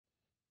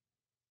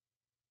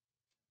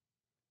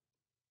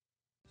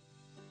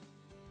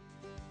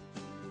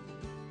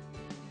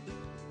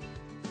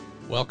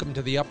Welcome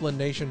to the Upland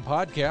Nation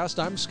podcast.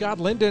 I'm Scott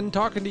Linden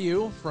talking to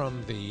you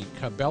from the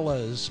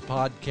Cabela's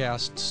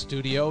podcast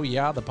studio.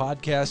 Yeah, the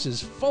podcast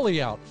is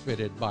fully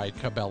outfitted by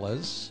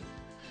Cabela's.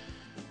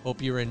 Hope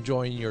you're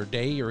enjoying your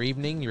day, your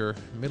evening, your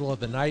middle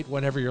of the night,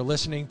 whenever you're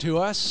listening to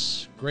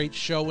us. Great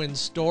show in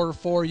store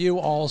for you,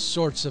 all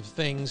sorts of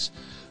things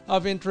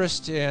of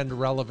interest and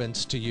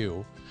relevance to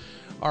you.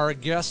 Our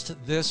guest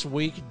this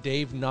week,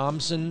 Dave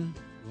Nomsen,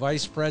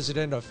 Vice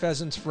President of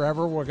Pheasants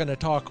Forever. We're going to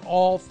talk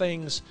all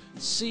things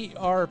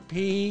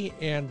CRP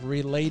and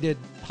related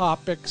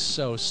topics,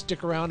 so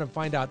stick around and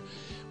find out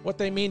what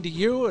they mean to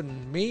you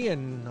and me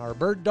and our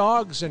bird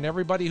dogs and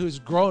everybody who's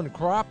growing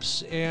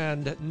crops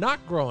and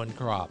not growing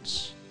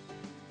crops.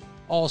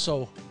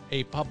 Also,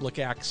 a public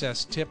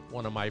access tip,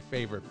 one of my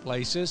favorite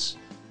places.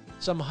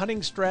 Some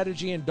hunting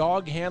strategy and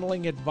dog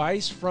handling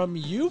advice from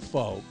you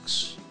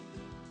folks.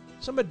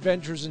 Some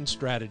adventures and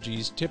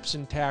strategies, tips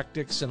and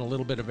tactics, and a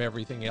little bit of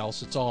everything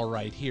else. It's all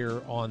right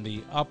here on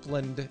the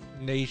Upland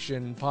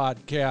Nation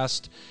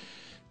podcast,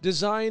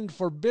 designed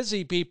for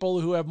busy people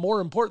who have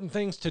more important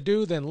things to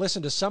do than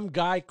listen to some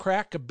guy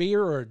crack a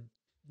beer or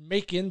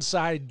make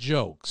inside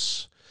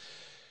jokes.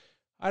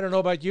 I don't know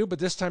about you, but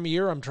this time of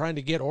year I'm trying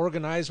to get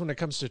organized when it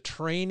comes to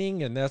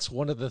training, and that's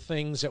one of the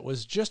things that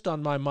was just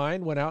on my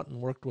mind. Went out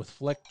and worked with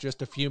Flick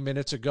just a few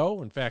minutes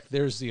ago. In fact,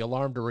 there's the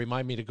alarm to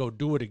remind me to go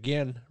do it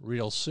again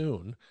real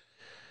soon.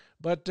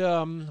 But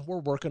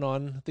we're working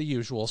on the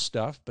usual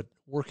stuff, but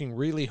working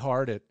really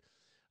hard at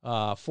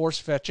force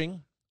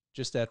fetching,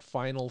 just that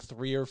final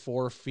 3 or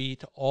 4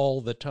 feet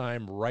all the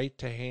time, right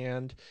to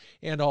hand,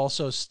 and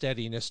also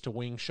steadiness to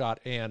wing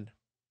shot and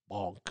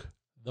bonk.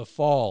 The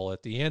fall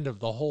at the end of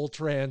the whole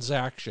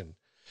transaction.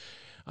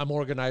 I'm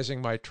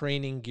organizing my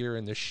training gear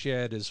in the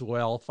shed as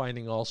well,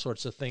 finding all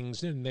sorts of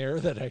things in there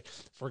that I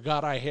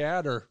forgot I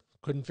had or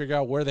couldn't figure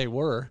out where they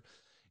were.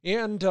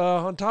 And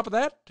on top of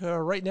that,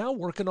 right now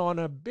working on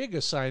a big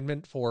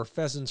assignment for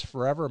Pheasants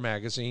Forever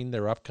magazine,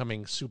 their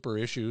upcoming super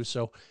issue.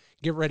 So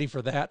get ready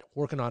for that.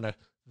 Working on a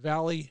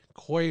Valley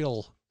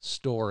Quail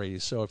story.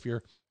 So if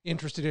you're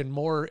interested in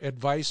more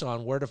advice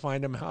on where to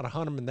find them, how to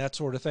hunt them, and that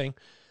sort of thing,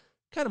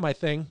 kind of my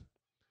thing.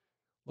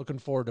 Looking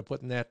forward to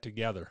putting that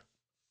together.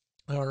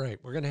 All right,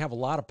 we're going to have a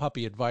lot of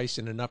puppy advice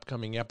in an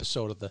upcoming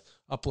episode of the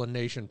Upland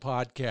Nation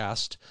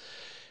podcast.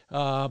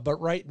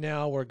 But right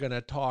now we're going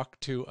to talk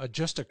to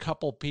just a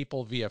couple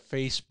people via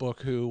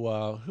Facebook who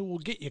will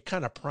get you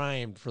kind of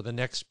primed for the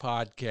next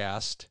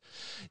podcast.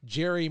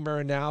 Jerry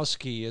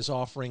Marinowski is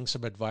offering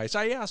some advice.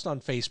 I asked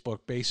on Facebook,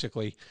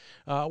 basically,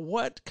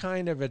 what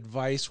kind of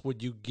advice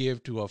would you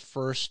give to a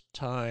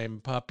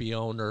first-time puppy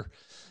owner?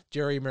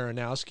 Jerry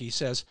Marinowski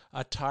says,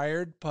 a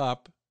tired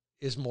pup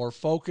is more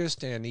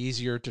focused and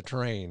easier to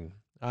train.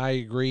 I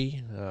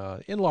agree,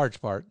 in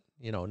large part.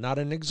 You know, not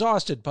an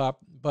exhausted pup,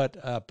 but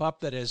a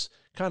pup that has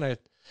kind of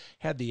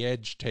had the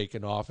edge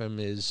taken off him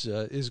is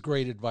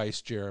great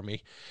advice,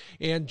 Jeremy.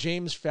 And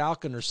James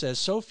Falconer says,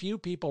 so few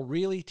people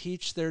really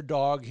teach their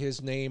dog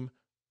his name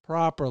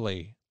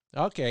properly.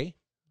 Okay,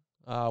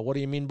 what do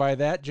you mean by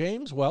that,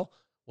 James? Well,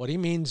 what he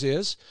means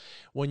is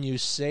when you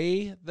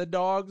say the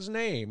dog's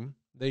name,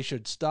 they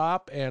should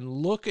stop and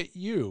look at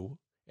you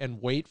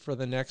and wait for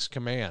the next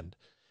command.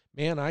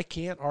 Man, I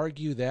can't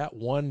argue that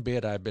one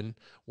bit. I've been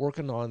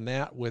working on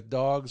that with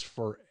dogs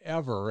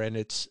forever, and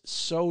it's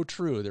so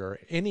true. There are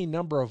any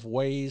number of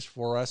ways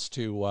for us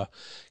to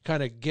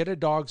kind of get a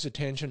dog's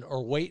attention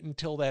or wait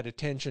until that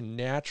attention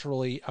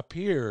naturally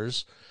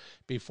appears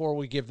before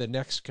we give the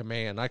next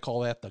command. I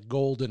call that the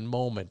golden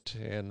moment,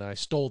 and I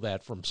stole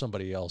that from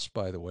somebody else,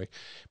 by the way.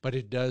 But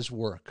it does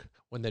work.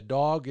 When the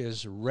dog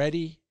is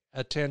ready,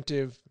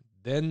 attentive,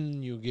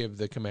 then you give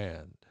the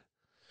command.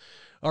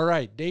 All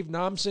right, Dave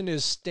Nomsen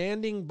is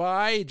standing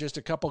by. Just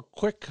a couple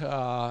quick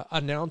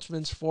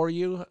announcements for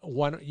you.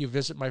 Why don't you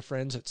visit my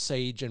friends at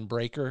Sage and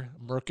Breaker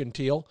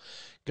Mercantile,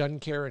 gun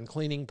care and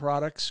cleaning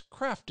products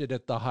crafted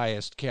at the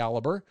highest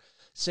caliber.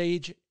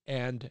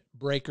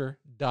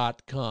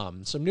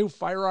 SageandBreaker.com. Some new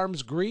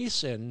firearms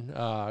grease and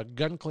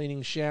gun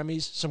cleaning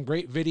chamois, some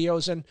great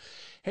videos. And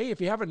hey, if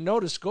you haven't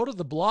noticed, go to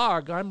the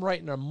blog. I'm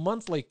writing a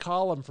monthly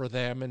column for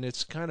them, and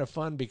it's kind of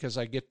fun because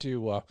I get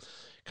to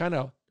kind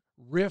of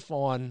riff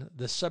on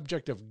the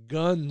subject of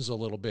guns a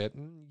little bit.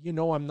 And you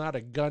know, I'm not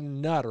a gun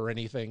nut or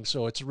anything,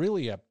 so it's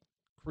really a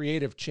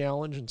creative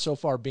challenge, and so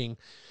far being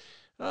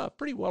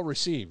pretty well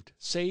received.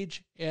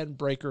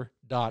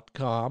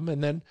 SageandBreaker.com.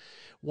 And then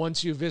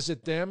once you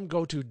visit them,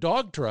 go to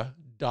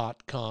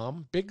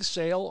Dogtra.com. Big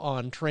sale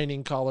on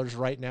training collars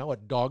right now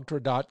at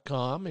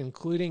Dogtra.com,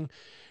 including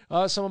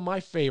some of my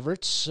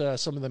favorites,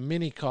 some of the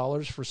mini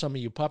collars for some of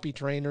you puppy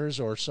trainers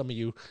or some of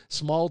you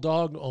small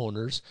dog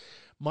owners.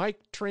 My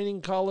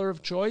training collar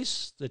of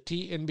choice, the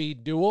T&B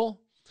Dual.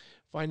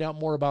 Find out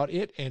more about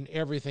it and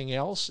everything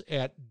else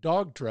at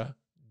Dogtra.com.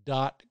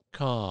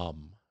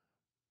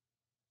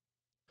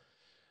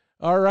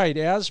 All right,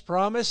 as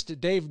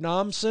promised, Dave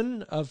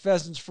Nomsen of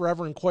Pheasants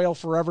Forever and Quail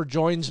Forever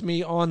joins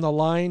me on the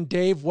line.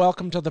 Dave,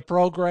 welcome to the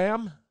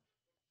program.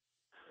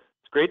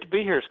 It's great to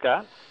be here,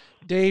 Scott.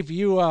 Dave,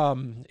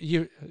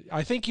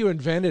 I think you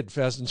invented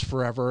Pheasants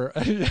Forever.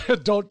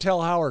 Don't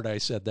tell Howard I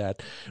said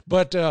that.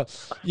 But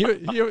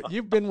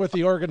you've been with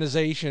the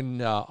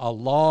organization a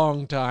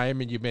long time,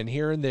 and you've been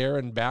here and there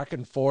and back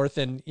and forth.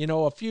 And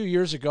a few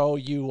years ago,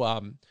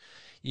 you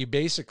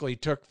basically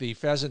took the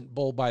pheasant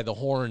bull by the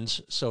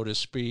horns, so to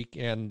speak,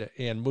 and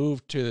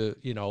moved to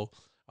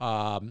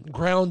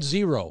ground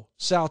zero,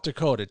 South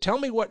Dakota. Tell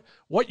me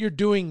what you're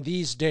doing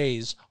these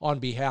days on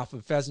behalf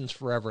of Pheasants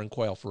Forever and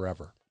Quail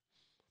Forever.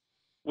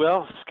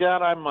 Well,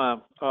 Scott,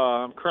 I'm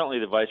currently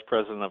the Vice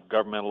President of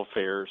Governmental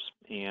Affairs,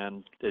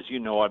 and as you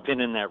know, I've been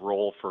in that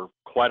role for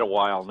quite a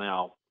while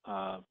now.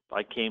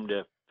 I came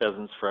to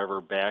Pheasants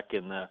Forever back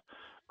in the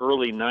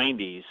early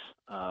 90s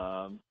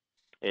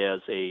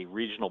as a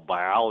regional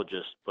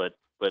biologist, but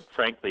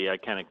frankly, I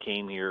kind of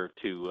came here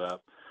to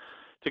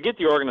get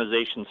the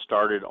organization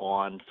started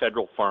on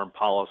federal farm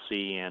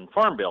policy and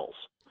farm bills,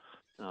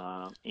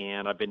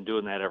 and I've been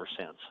doing that ever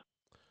since.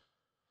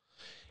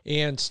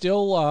 And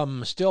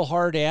still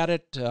hard at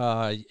it.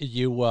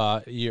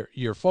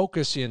 Your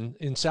focus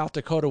in South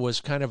Dakota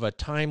was kind of a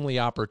timely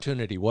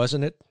opportunity,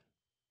 wasn't it?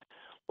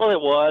 Well, it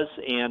was,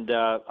 and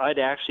I'd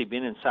actually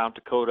been in South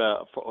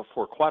Dakota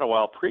for quite a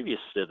while previous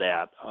to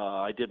that.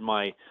 I did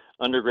my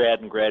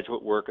undergrad and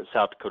graduate work at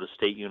South Dakota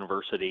State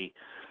University,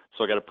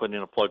 so I got to put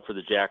in a plug for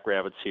the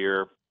jackrabbits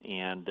here,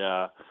 and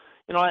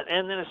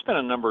and then I spent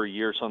a number of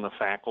years on the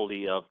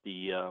faculty of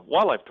the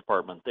wildlife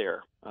department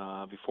there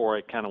before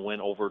I kind of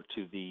went over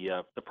to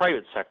the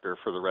private sector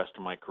for the rest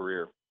of my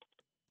career.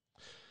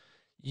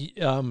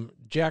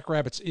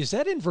 Jackrabbits, is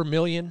that in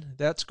Vermilion,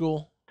 that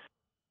school?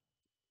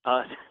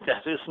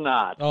 That is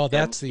not. Oh,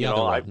 that's the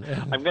other one.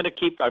 I'm going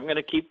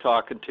to keep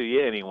talking to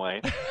you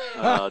anyway.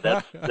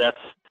 That's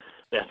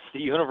the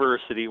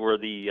university where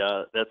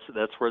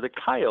that's where the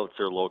coyotes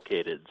are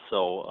located.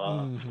 So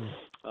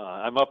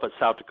I'm up at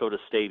South Dakota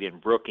State in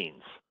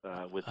Brookings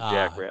with the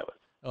jackrabbit.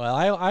 Well,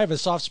 I have a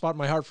soft spot in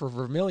my heart for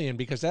Vermilion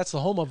because that's the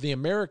home of the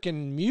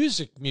American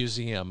Music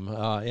Museum.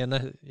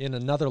 In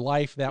another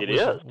life, that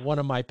was one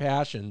of my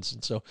passions,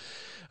 and so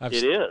I've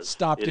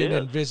stopped in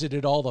and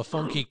visited all the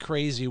funky,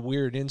 crazy,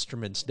 weird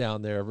instruments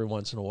down there every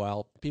once in a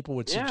while. People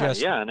would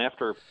suggest, and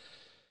after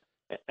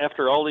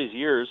all these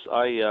years,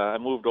 I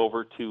moved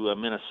over to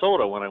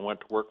Minnesota when I went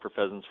to work for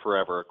Pheasants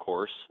Forever, of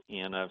course,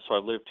 and so I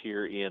lived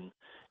here in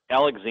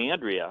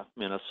Alexandria,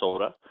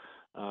 Minnesota,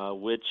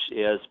 which,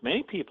 as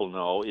many people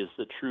know, is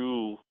the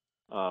true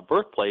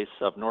birthplace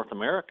of North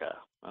America.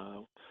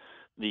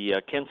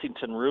 The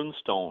Kensington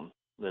runestone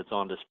that's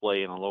on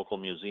display in a local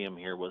museum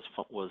here was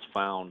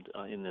found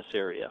in this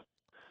area,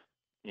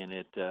 and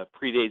it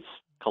predates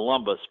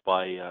Columbus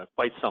by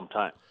quite some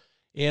time.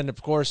 And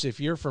of course, if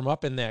you're from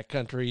up in that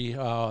country,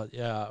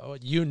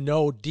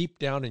 deep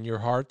down in your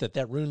heart that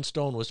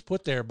runestone was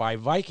put there by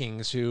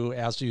Vikings who,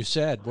 as you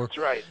said, That's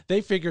right.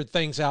 They figured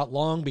things out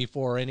long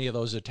before any of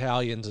those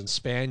Italians and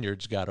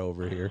Spaniards got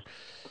over here.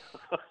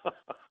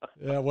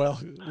 Well,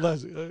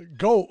 let's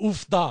go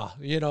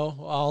oofda,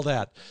 all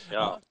that.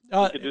 Yeah,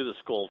 you could do the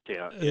skull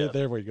chant. Yeah.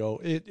 There we go.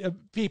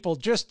 People,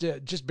 just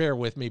bear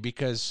with me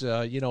because,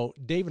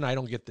 Dave and I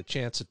don't get the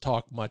chance to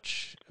talk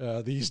much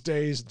these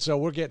days, so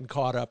we're getting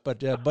caught up,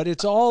 but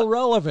it's all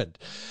relevant.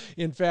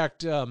 In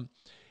fact,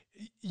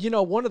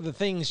 one of the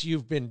things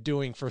you've been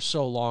doing for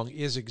so long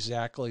is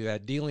exactly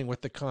that, dealing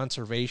with the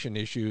conservation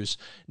issues,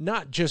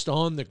 not just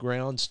on the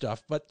ground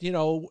stuff, but,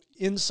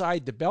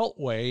 inside the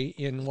Beltway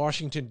in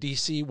Washington,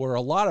 D.C., where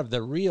a lot of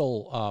the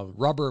real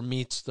rubber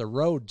meets the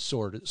road,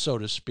 so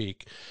to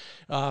speak.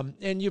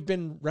 And you've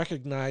been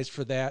recognized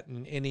for that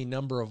in any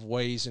number of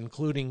ways,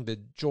 including the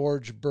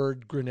George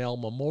Bird Grinnell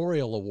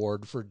Memorial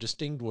Award for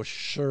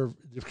distinguished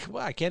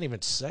I can't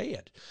even say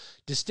it.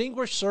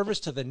 Distinguished service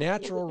to the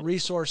natural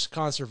resource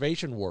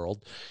conservation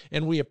world,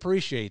 and we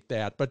appreciate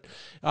that. But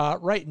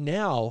right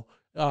now,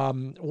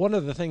 one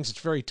of the things that's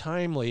very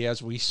timely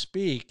as we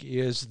speak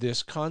is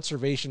this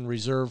conservation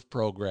reserve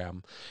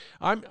program.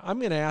 I'm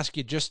going to ask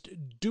you, just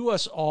do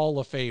us all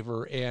a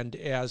favor and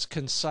as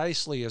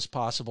concisely as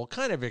possible,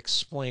 kind of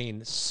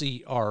explain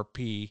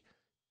CRP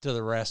to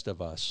the rest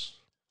of us.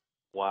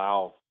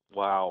 Wow.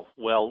 Well,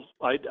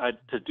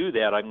 to do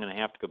that, I'm going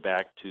to have to go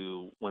back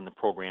to when the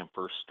program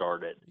first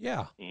started.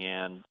 Yeah.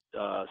 And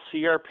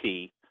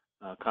CRP,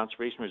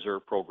 Conservation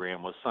Reserve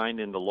Program, was signed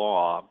into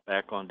law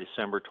back on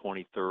December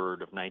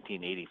 23rd of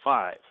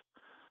 1985.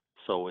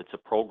 So it's a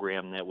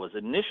program that was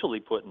initially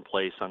put in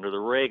place under the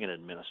Reagan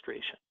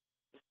administration.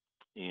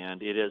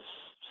 And it has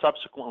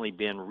subsequently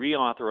been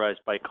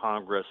reauthorized by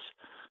Congress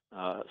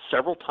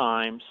several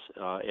times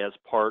as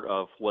part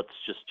of what's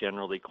just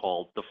generally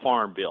called the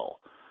Farm Bill,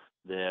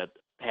 that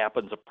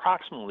happens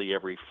approximately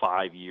every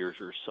 5 years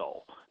or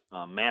so.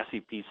 A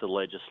massive piece of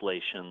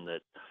legislation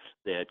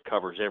that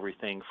covers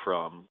everything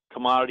from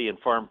commodity and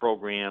farm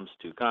programs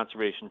to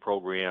conservation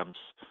programs,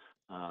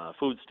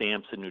 food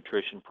stamps and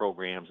nutrition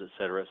programs, et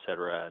cetera.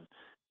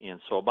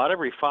 And so about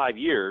every 5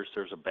 years,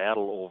 there's a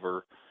battle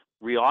over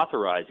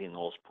reauthorizing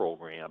those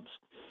programs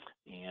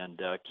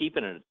and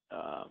keeping it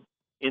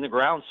in the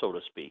ground, so to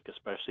speak,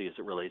 especially as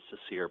it relates to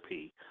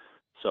CRP.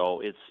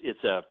 So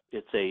it's a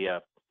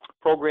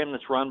program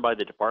that's run by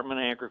the Department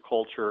of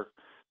Agriculture,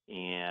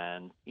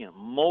 and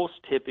most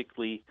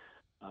typically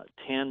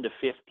 10 to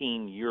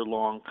 15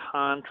 year-long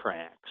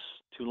contracts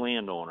to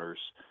landowners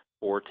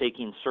for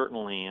taking certain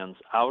lands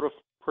out of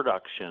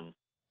production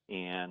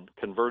and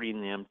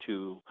converting them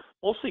to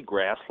mostly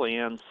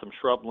grasslands, some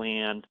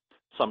shrubland,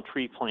 some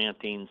tree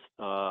plantings,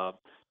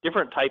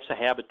 different types of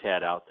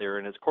habitat out there.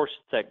 And of course,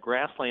 it's that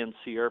grassland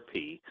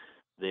CRP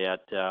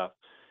that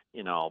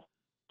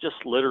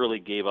just literally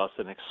gave us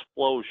an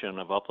explosion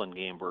of upland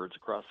game birds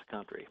across the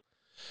country.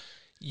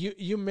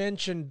 You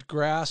mentioned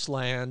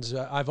grasslands.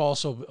 I've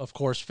also, of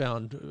course,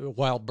 found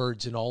wild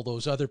birds in all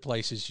those other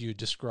places you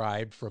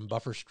described, from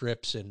buffer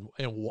strips and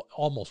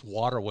almost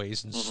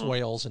waterways and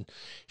swales and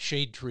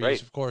shade trees.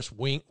 Right. Of course,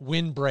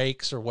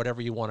 windbreaks or whatever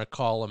you want to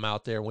call them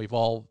out there. And we've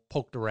all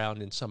poked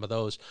around in some of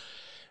those.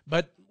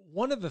 But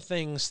one of the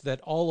things that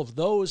all of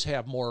those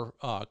have more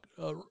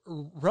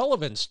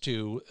relevance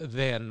to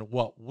than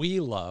what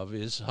we love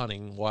is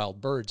hunting wild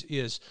birds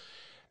is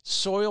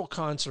soil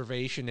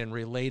conservation in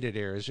related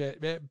areas.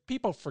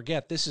 People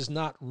forget this is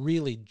not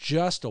really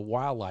just a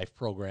wildlife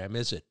program,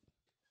 is it?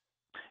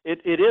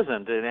 It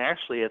isn't. And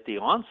actually, at the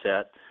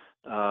onset,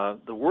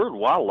 the word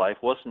wildlife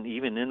wasn't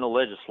even in the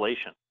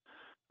legislation.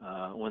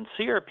 When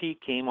CRP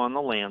came on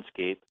the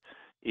landscape,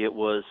 it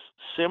was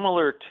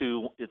similar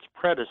to its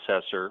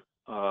predecessor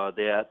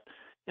that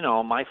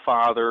my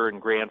father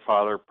and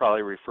grandfather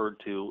probably referred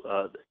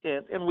to,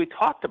 and we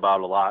talked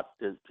about a lot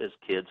as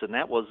kids, and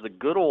that was the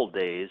good old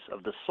days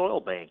of the soil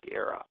bank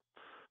era,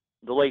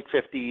 the late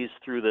 50s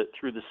through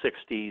the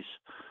 60s,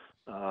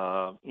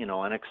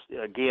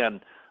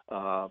 again,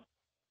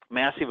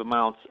 massive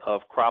amounts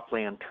of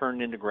cropland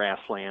turned into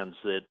grasslands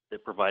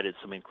that provided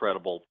some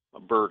incredible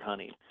bird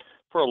hunting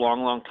for a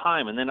long, long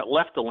time, and then it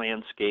left the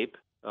landscape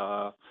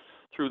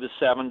through the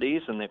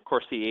 70s, and of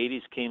course the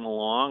 80s came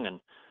along,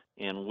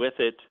 and with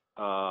it,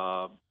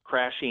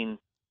 crashing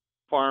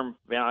farm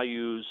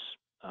values,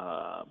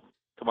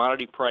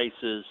 commodity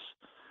prices,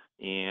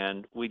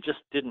 and we just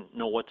didn't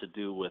know what to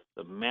do with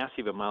the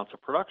massive amounts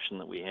of production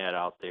that we had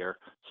out there.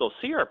 So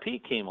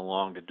CRP came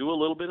along to do a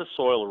little bit of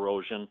soil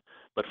erosion,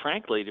 but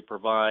frankly to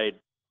provide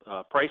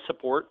price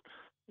support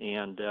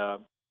and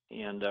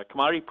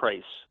commodity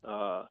price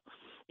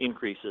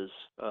increases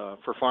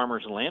for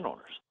farmers and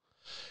landowners.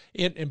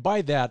 And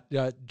by that,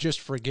 just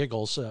for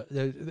giggles,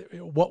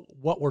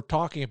 what we're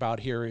talking about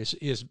here is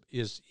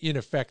in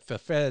effect the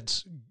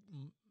feds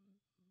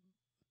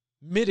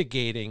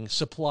mitigating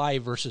supply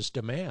versus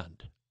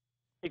demand.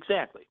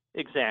 Exactly,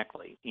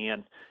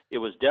 and it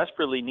was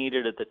desperately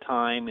needed at the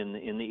time in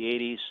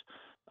the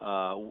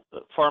 80s.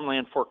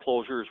 Farmland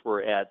foreclosures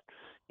were at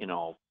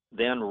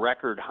then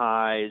record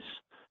highs,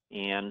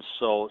 and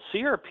so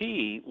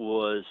CRP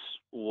was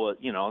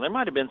there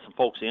might have been some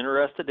folks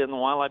interested in the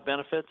wildlife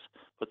benefits,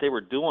 but they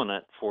were doing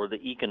it for the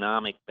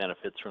economic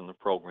benefits from the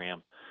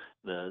program,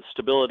 the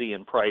stability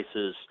in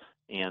prices,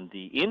 and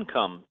the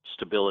income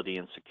stability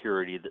and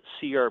security that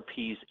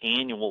CRP's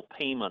annual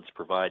payments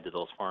provide to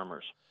those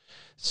farmers.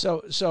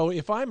 So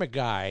if I'm a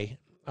guy,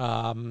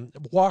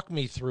 walk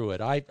me through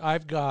it.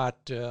 I've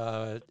got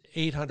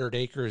 800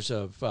 acres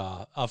of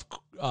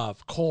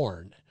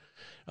corn.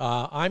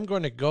 I'm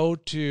going to go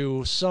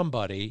to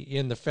somebody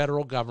in the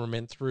federal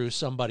government through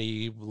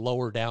somebody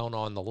lower down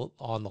on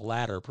the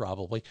ladder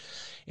probably,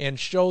 and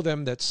show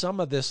them that some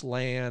of this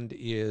land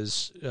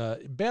is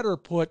better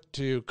put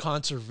to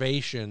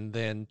conservation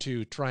than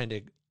to trying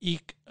to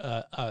eke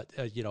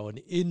an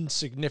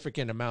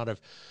insignificant amount of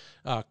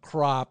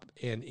crop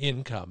and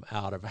income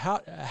out of.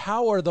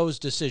 How are those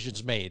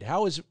decisions made?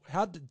 How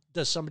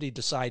does somebody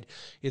decide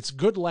it's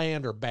good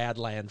land or bad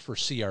land for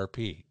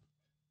CRP?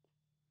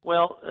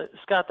 Well,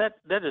 Scott,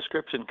 that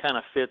description kind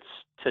of fits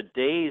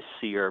today's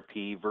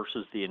CRP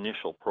versus the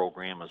initial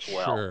program as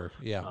well. Sure,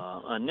 yeah.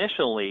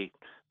 Initially,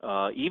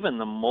 even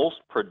the most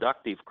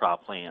productive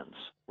croplands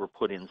were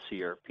put in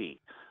CRP.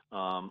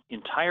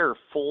 Entire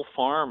full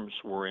farms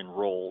were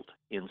enrolled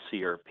in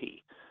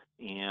CRP.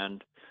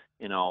 And,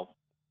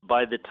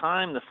 by the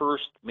time the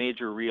first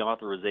major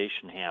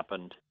reauthorization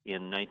happened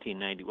in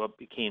 1990, what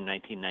became the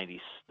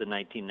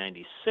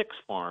 1996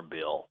 Farm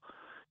Bill,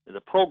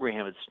 the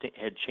program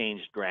had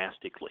changed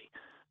drastically.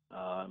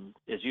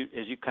 As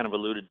you kind of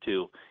alluded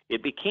to,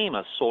 it became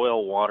a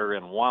soil, water,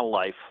 and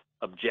wildlife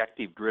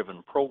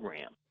objective-driven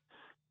program,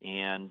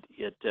 and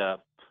it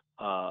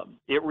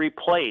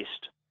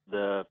replaced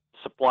the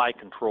supply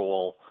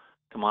control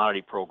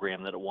commodity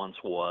program that it once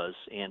was.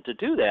 And to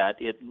do that,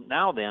 it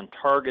now then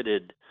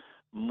targeted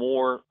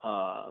more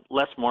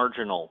less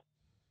marginal,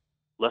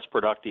 less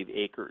productive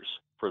acres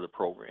for the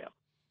program.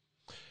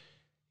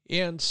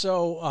 And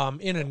so,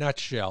 in a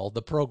nutshell,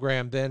 the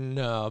program then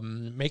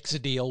makes a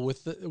deal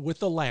with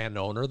the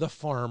landowner, the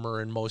farmer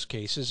in most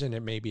cases, and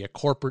it may be a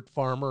corporate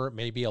farmer, it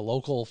may be a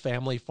local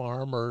family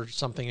farm or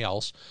something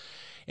else,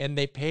 and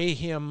they pay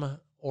him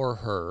or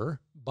her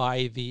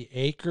by the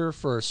acre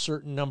for a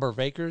certain number of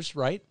acres,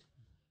 right?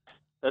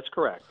 That's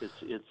correct.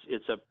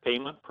 It's a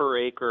payment per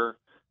acre,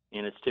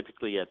 and it's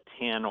typically a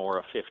 10 or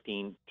a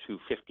 15 to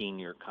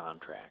 15-year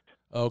contract.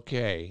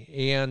 Okay,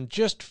 and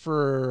just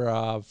for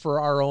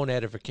our own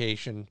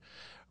edification,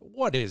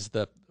 what is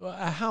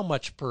how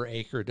much per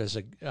acre does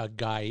a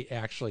guy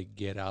actually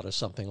get out of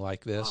something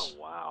like Oh, this?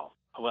 wow.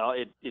 Well,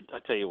 I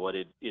tell you what,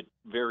 it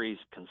varies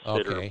Okay.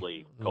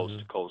 considerably coast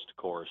to coast, of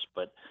course,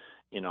 but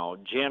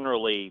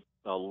generally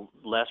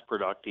less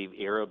productive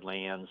arid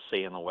lands,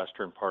 say in the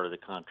western part of the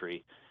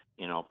country,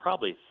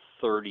 probably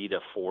 $30 to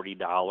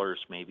 $40,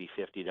 maybe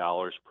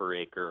 $50 per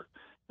acre.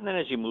 And then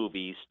as you move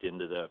east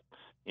into the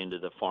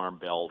farm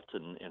belt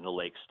and the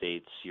lake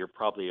states, you're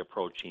probably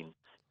approaching,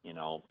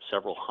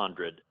 several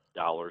 $100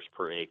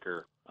 per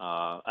acre.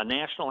 A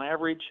national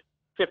average,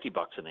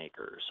 $50 an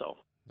acre or so.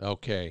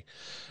 Okay.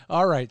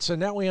 All right. So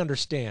now we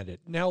understand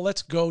it. Now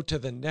let's go to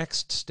the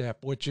next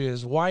step, which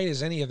is, why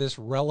is any of this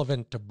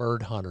relevant to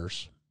bird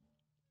hunters?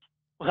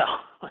 Well,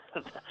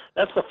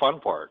 that's the fun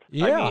part. I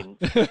Yeah. mean,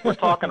 we're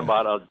talking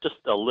about just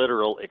a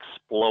literal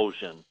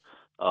explosion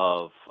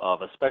of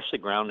especially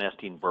ground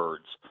nesting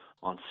birds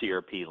on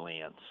CRP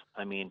lands.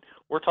 I mean,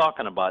 we're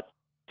talking about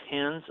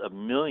tens of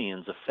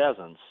millions of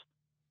pheasants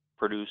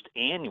produced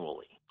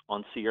annually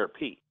on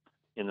CRP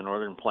in the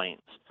northern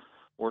plains.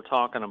 We're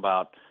talking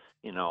about,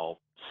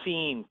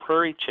 seeing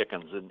prairie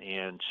chickens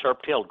and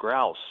sharp-tailed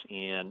grouse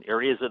in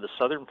areas of the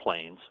southern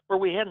plains where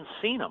we hadn't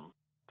seen them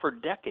for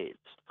decades.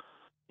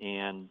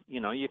 And,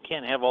 you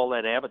can't have all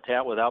that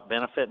habitat without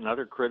benefiting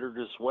other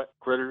critters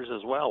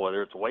as well,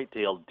 whether it's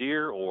white-tailed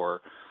deer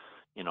or,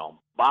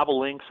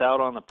 bobolinks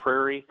out on the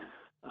prairie.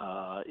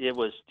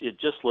 It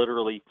just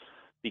literally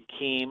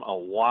became a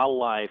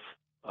wildlife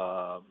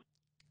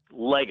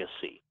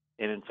legacy.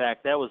 And in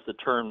fact, that was the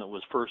term that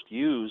was first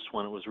used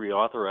when it was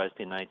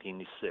reauthorized in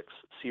 1986.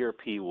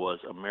 CRP was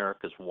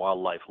America's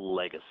wildlife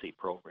legacy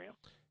program.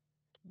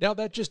 Now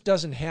that just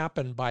doesn't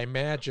happen by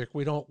magic.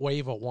 We don't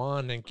wave a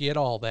wand and get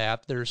all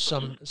that. There's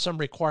some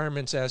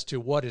requirements as to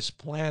what is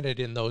planted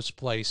in those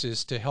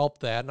places to help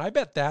that. And I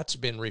bet that's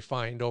been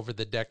refined over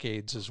the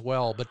decades as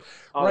well. But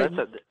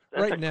That's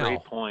right a now,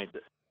 great point.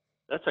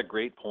 That's a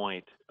great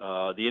point.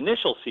 The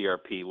initial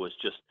CRP was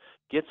just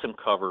get some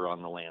cover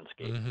on the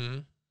landscape,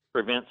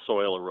 prevent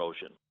soil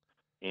erosion.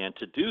 And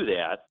to do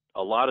that,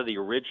 a lot of the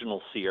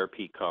original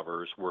CRP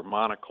covers were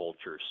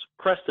monocultures.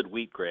 Crested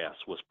wheatgrass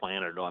was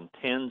planted on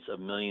tens of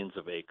millions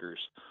of acres,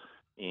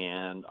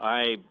 and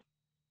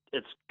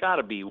it's got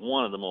to be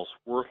one of the most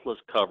worthless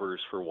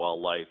covers for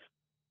wildlife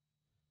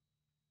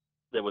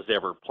that was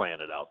ever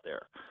planted out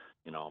there.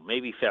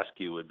 Maybe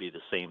fescue would be the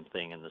same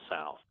thing in the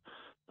South.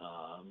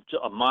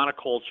 A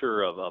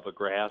monoculture of a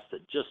grass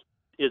that just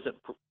isn't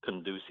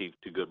conducive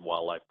to good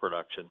wildlife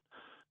production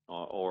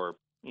or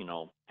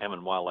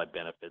having wildlife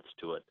benefits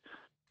to it.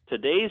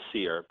 Today's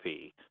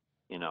CRP,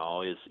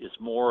 is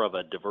more of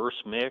a diverse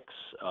mix.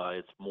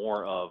 It's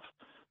more of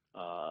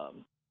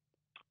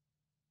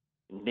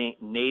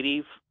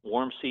native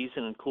warm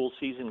season and cool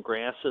season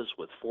grasses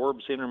with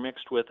forbs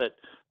intermixed with it.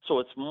 So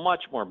it's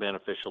much more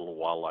beneficial to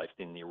wildlife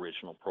than the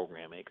original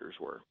program acres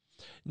were.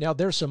 Now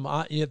there's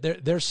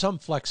some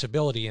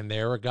flexibility in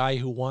there. A guy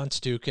who wants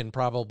to can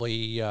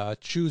probably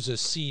choose a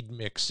seed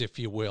mix, if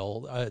you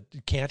will.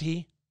 Can't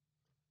he?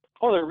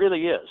 Oh, there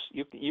really is.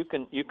 You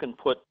can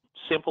put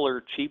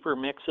simpler, cheaper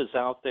mixes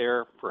out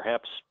there.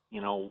 Perhaps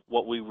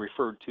what we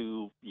referred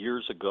to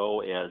years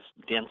ago as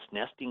dense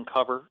nesting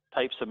cover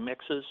types of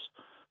mixes.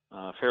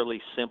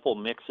 Fairly simple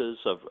mixes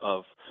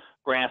of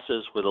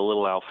grasses with a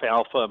little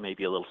alfalfa,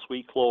 maybe a little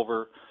sweet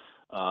clover,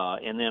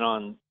 and then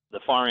on the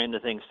far end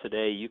of things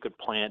today, you could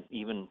plant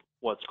even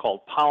what's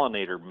called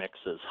pollinator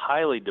mixes,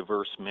 highly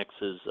diverse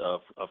mixes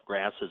of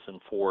grasses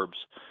and forbs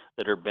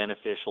that are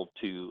beneficial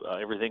to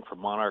everything from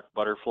monarch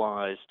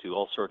butterflies to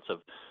all sorts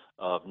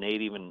of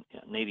native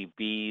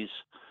bees.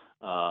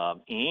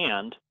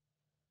 And,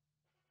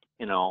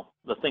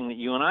 the thing that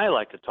you and I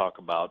like to talk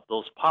about,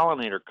 those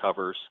pollinator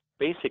covers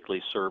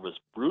basically serve as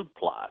brood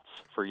plots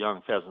for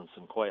young pheasants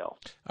and quail.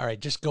 All right,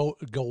 just go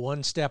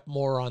one step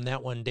more on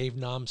that one. Dave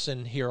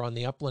Nomsen here on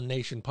the Upland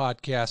Nation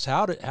podcast.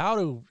 How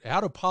do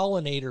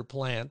pollinator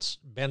plants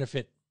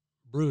benefit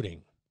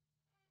brooding?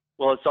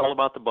 Well, it's all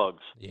about the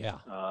bugs. Yeah.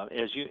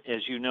 As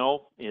you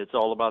know, it's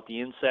all about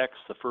the insects.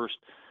 The first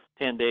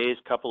 10 days,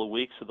 couple of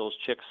weeks of those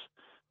chicks'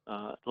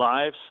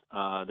 lives,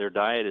 their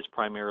diet is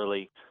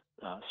primarily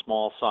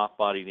small,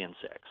 soft-bodied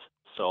insects.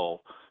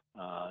 So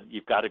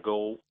you've got to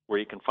go where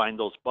you can find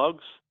those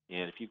bugs.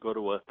 And if you go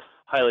to a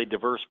highly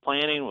diverse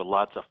planting with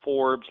lots of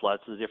forbs,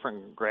 lots of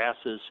different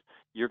grasses,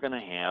 you're going to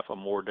have a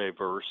more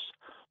diverse,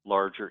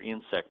 larger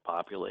insect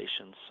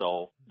population.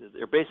 So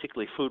they're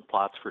basically food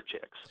plots for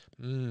chicks.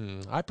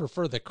 I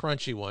prefer the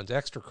crunchy ones,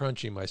 extra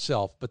crunchy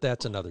myself, but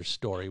that's another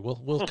story.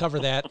 We'll cover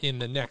that in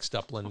the next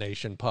Upland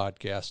Nation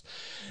podcast,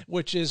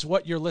 which is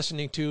what you're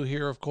listening to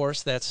here, of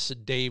course. That's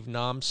Dave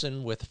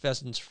Nomsen with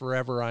Pheasants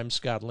Forever. I'm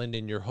Scott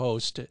Linden, your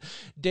host.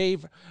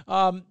 Dave,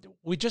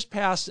 we just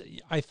passed,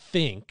 I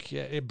think,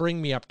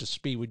 bring me up to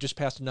speed, we just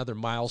passed another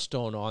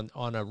milestone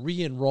on a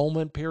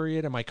re-enrollment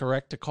period. Am I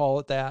correct to call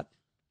it that?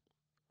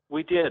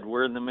 We did.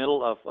 We're in the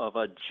middle of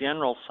a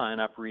general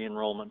sign-up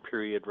re-enrollment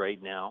period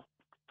right now,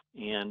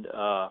 and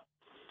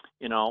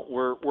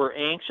we're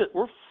anxious.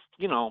 We're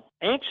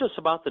anxious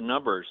about the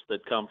numbers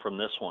that come from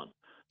this one.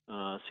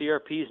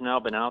 CRP has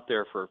now been out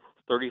there for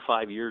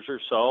 35 years or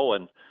so,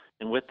 and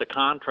with the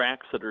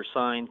contracts that are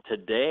signed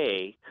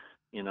today,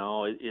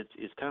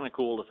 it's kind of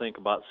cool to think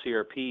about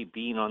CRP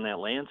being on that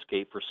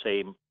landscape for,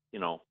 say,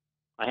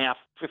 a half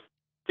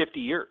 50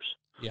 years,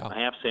 a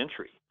half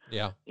century.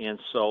 Yeah. And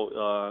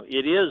so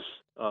it is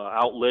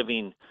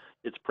outliving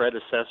its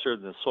predecessor,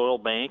 the soil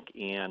bank,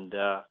 and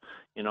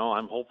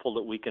I'm hopeful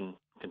that we can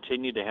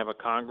continue to have a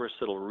Congress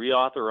that'll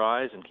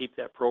reauthorize and keep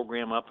that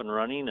program up and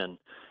running.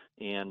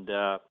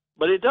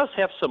 But it does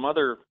have some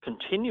other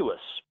continuous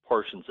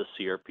portions of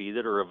CRP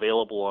that are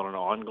available on an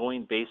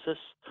ongoing basis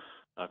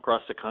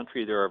across the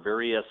country. There are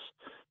various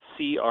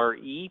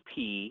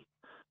CREP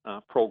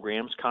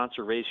programs,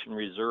 conservation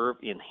reserve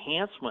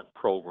enhancement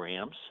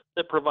programs,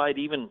 that provide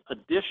even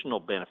additional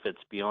benefits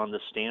beyond the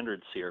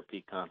standard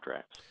CRP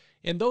contracts.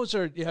 And those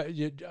are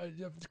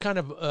kind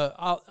of,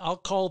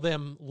 I'll call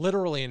them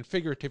literally and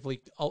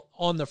figuratively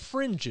on the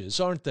fringes,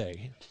 aren't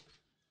they?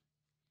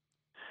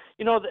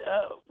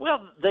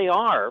 Well, they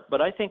are,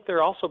 but I think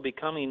they're also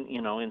becoming,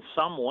 in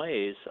some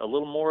ways, a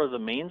little more of the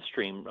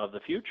mainstream of the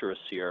future of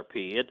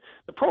CRP.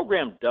 The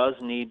program does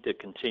need to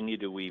continue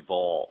to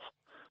evolve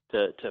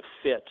to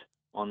fit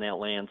on that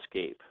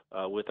landscape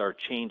with our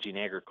changing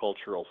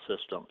agricultural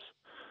systems.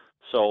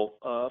 So,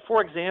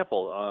 for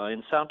example,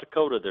 in South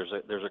Dakota,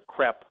 there's a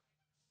CREP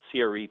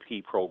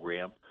CREP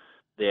program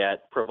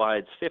that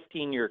provides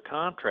 15-year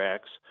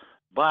contracts,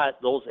 but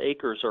those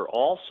acres are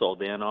also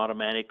then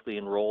automatically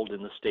enrolled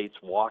in the state's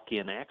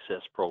walk-in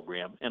access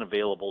program and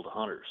available to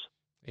hunters.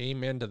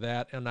 Amen to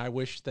that, and I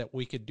wish that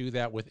we could do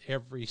that with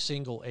every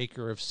single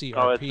acre of CRP.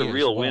 Oh, it's a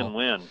real well.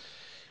 win-win.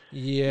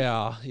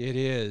 Yeah, it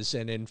is.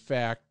 And in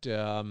fact,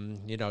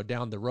 down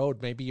the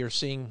road, maybe you're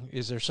seeing,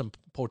 is there some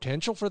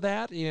potential for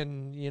that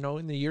in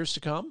the years to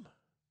come?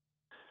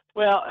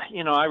 Well,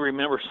 I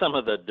remember some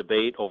of the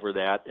debate over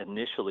that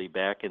initially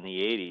back in the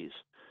 80s,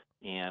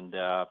 and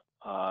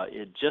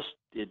it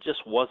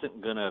just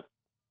wasn't an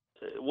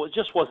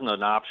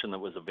option that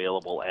was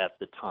available at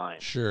the time.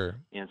 Sure.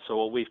 And so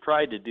what we've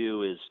tried to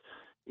do is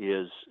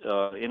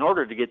in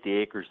order to get the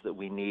acres that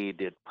we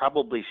need, it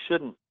probably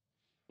shouldn't,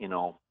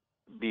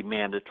 be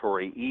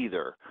mandatory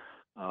either,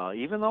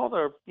 even though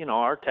there,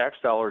 our tax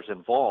dollars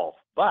involved.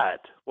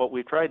 But what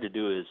we tried to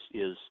do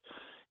is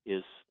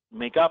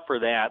make up for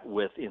that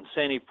with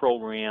incentive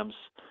programs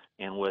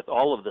and with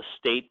all of the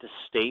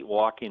state-to-state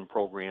walk-in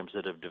programs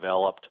that have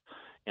developed.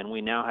 And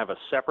we now have a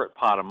separate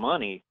pot of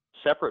money,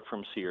 separate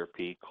from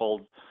CRP,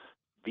 called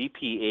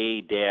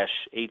VPA-HIP,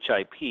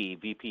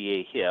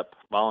 VPA-HIP,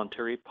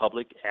 Voluntary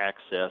Public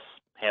Access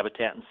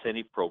Habitat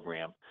Incentive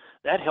Program.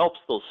 That helps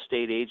those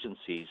state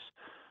agencies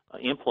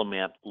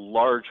implement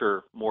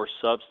larger, more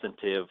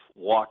substantive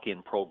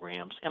walk-in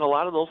programs. And a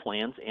lot of those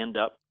lands end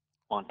up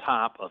on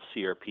top of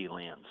CRP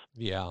lands.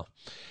 Yeah.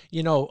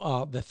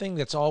 The thing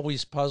that's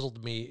always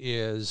puzzled me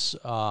is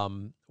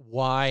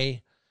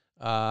why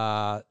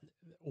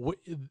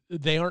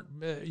they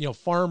aren't,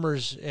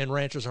 farmers and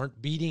ranchers aren't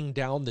beating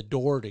down the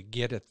door to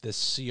get at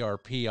this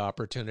CRP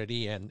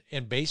opportunity and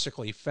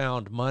basically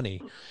found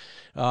money.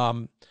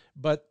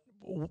 But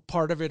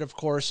part of it, of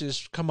course,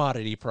 is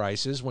commodity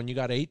prices. When you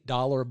got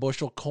 $8 a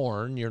bushel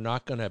corn, you're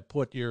not going to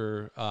put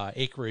your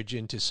acreage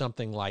into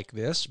something like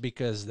this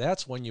because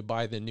that's when you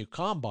buy the new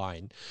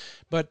combine.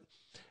 But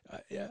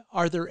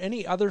are there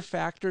any other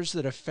factors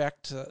that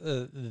affect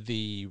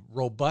the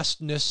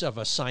robustness of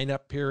a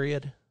sign-up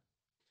period?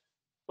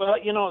 Well,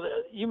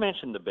 you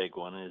mentioned the big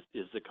one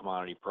is the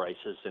commodity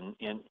prices, and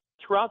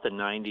throughout the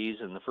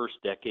 90s and the first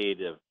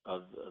decade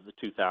of the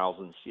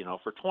 2000s,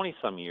 for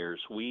 20-some years,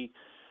 we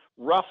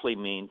roughly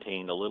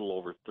maintained a little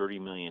over 30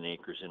 million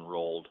acres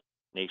enrolled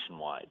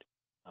nationwide,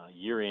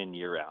 year in,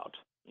 year out.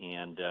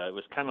 And it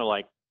was kind of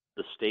like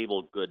the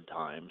stable good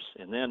times.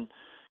 And then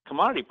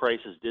commodity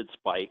prices did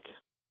spike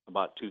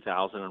about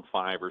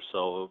 2005 or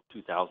so,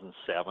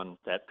 2007,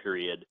 that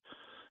period.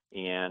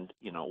 And,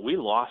 we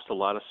lost a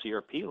lot of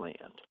CRP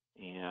land.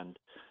 And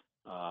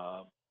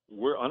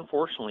we're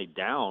unfortunately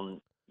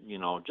down,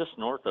 just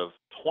north of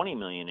 20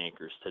 million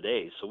acres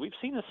today. So we've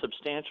seen a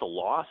substantial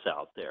loss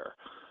out there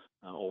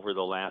over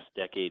the last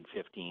decade,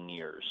 15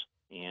 years.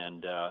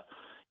 And,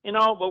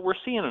 but we're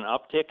seeing an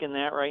uptick in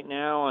that right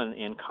now.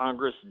 And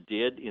Congress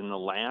did, in the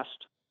last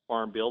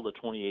Farm Bill, the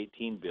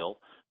 2018 bill,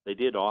 they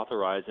did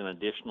authorize an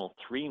additional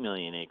 3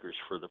 million acres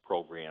for the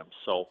program.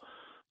 So,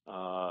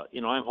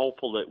 I'm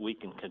hopeful that we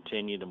can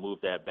continue to move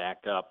that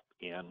back up.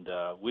 And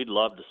we'd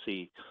love to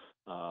see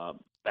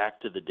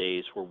back to the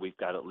days where we've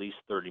got at least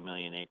 30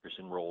 million acres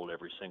enrolled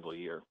every single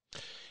year.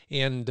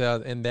 And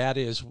that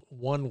is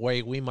one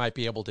way we might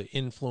be able to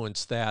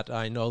influence that.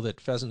 I know that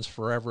Pheasants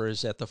Forever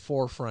is at the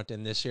forefront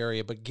in this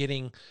area, but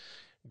getting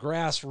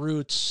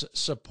grassroots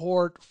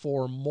support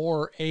for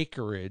more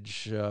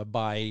acreage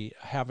by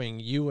having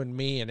you and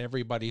me and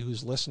everybody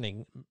who's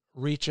listening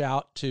reach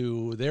out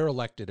to their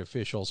elected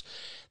officials,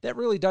 that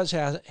really does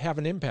have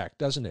an impact,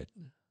 doesn't it?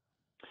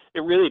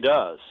 It really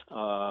does.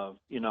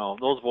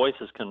 Those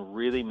voices can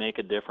really make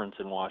a difference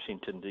in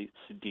Washington,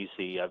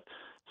 D.C. I've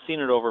seen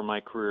it over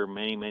my career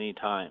many, many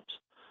times,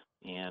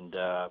 and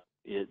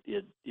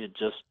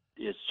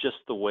it's just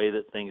the way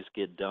that things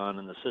get done,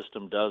 and the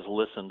system does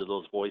listen to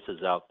those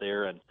voices out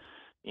there.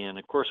 And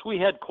of course, we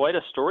had quite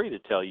a story to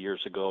tell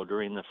years ago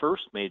during the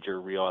first major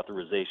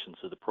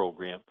reauthorizations of the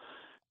program.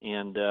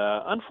 And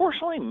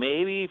unfortunately,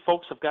 maybe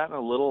folks have gotten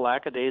a little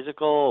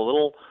lackadaisical, a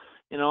little,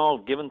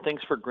 given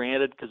things for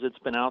granted because it's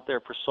been out there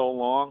for so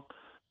long.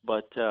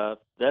 But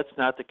that's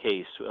not the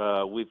case.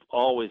 We've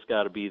always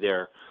got to be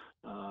there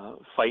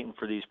fighting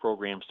for these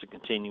programs to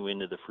continue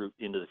into the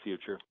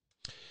future.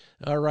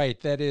 All right,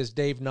 that is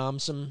Dave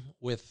Nomsen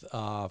with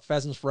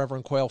Pheasants Forever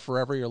and Quail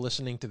Forever. You're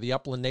listening to the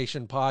Upland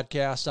Nation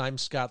podcast. I'm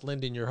Scott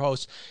Linden, your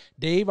host.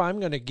 Dave, I'm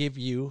going to give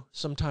you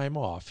some time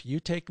off. You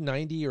take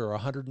 90 or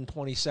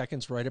 120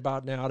 seconds right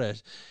about now to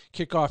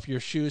kick off your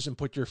shoes and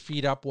put your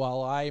feet up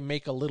while I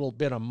make a little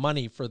bit of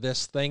money for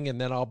this thing, and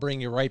then I'll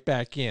bring you right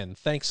back in.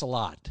 Thanks a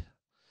lot.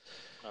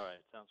 All right,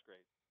 sounds great.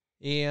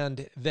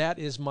 And that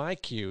is my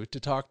cue to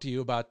talk to you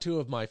about two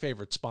of my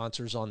favorite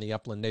sponsors on the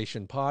Upland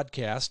Nation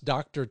podcast,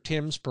 Dr.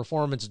 Tim's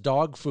Performance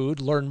Dog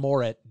Food. Learn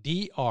more at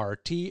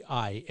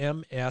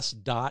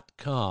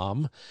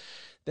drtims.com.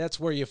 That's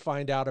where you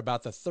find out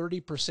about the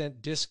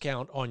 30%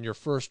 discount on your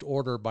first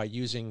order by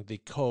using the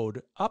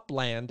code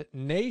Upland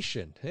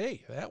Nation.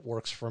 Hey, that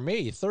works for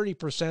me.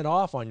 30%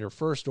 off on your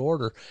first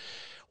order.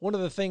 One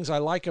of the things I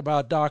like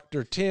about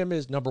Dr. Tim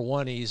is, number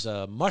one, he's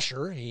a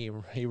musher. He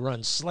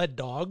runs sled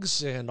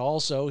dogs, and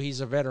also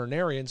he's a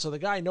veterinarian, so the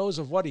guy knows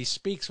of what he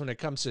speaks when it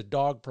comes to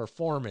dog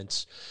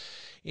performance,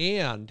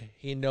 and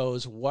he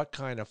knows what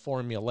kind of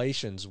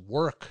formulations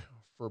work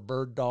for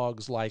bird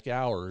dogs like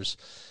ours.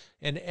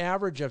 An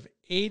average of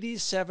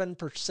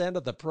 87%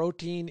 of the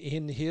protein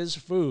in his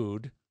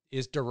food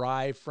is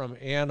derived from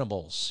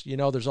animals.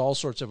 There's all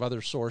sorts of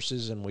other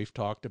sources, and we've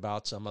talked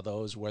about some of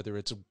those, whether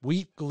it's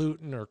wheat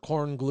gluten or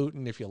corn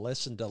gluten. If you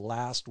listen to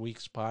last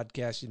week's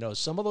podcast,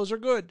 some of those are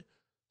good,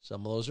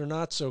 some of those are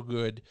not so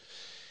good.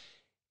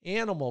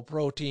 Animal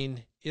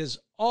protein is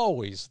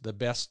always the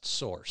best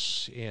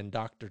source, and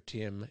Dr.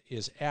 Tim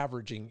is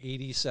averaging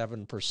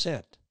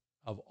 87%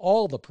 of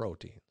all the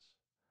proteins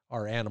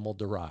are animal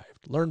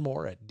derived. Learn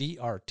more at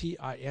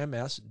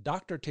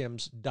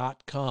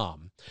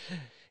drtims.com.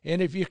 And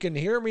if you can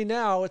hear me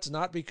now, it's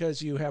not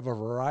because you have a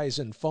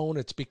Verizon phone.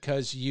 It's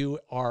because you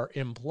are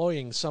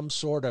employing some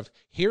sort of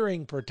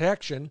hearing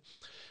protection.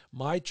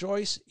 My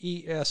choice,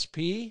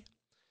 ESP.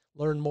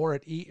 Learn more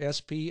at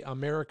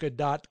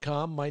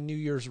espamerica.com. My New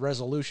Year's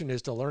resolution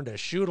is to learn to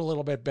shoot a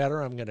little bit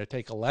better. I'm going to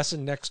take a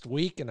lesson next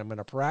week, and I'm going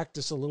to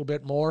practice a little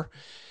bit more.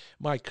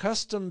 My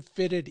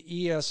custom-fitted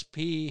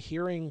ESP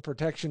hearing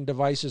protection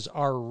devices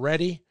are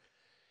ready.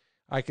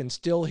 I can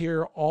still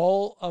hear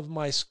all of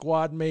my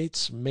squad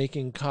mates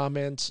making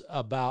comments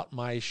about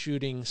my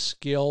shooting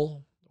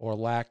skill or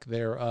lack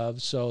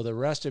thereof. So the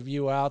rest of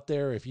you out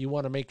there, if you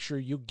want to make sure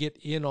you get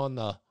in on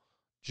the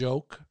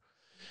joke,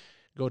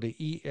 go to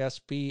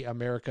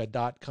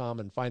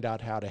espamerica.com and find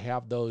out how to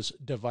have those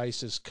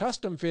devices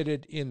custom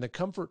fitted in the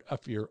comfort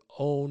of your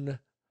own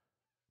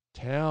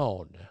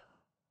town.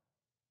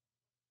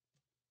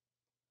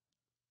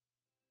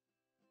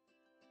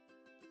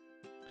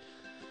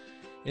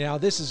 Now,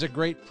 this is a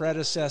great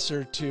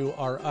predecessor to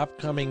our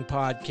upcoming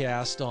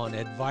podcast on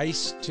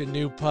advice to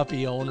new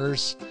puppy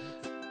owners.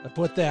 I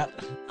put that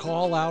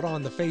call out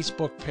on the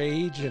Facebook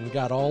page and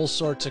got all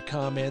sorts of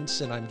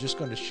comments, and I'm just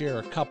going to share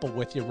a couple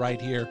with you right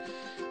here.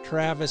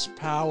 Travis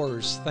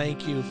Powers,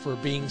 thank you for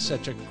being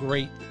such a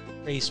great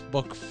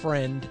Facebook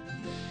friend.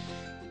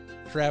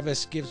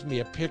 Travis gives me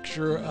a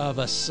picture of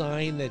a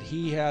sign that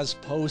he has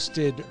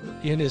posted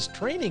in his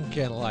training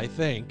kennel, I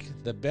think.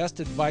 The best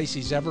advice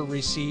he's ever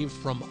received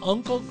from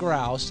Uncle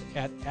Grouse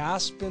at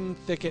Aspen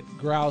Thicket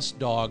Grouse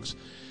Dogs.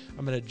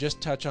 I'm going to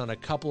just touch on a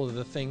couple of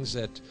the things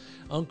that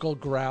Uncle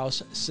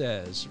Grouse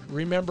says.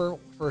 Remember,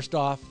 first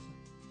off,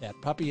 that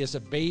puppy is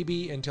a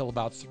baby until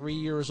about 3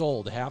 years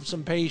old. Have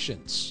some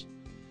patience.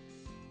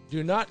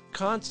 Do not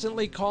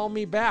constantly call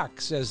me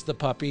back, says the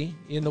puppy,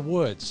 in the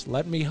woods.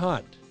 Let me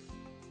hunt.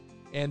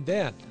 And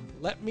then,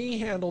 let me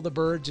handle the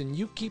birds and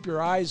you keep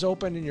your eyes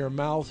open and your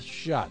mouth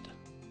shut.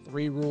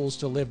 3 rules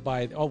to live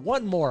by. Oh,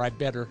 one more I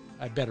better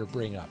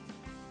bring up.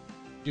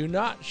 Do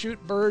not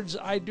shoot birds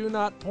I do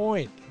not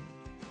point.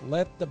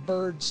 Let the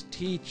birds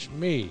teach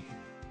me.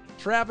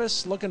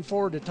 Travis, looking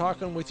forward to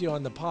talking with you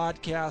on the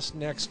podcast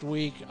next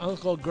week.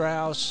 Uncle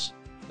Grouse,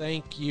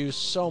 thank you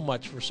so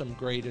much for some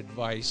great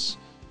advice.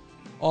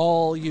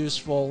 All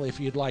useful. If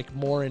you'd like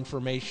more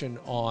information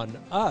on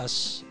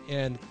us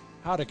and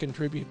how to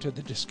contribute to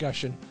the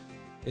discussion,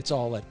 it's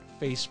all at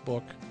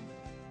Facebook.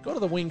 Go to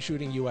the Wing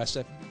Shooting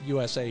USA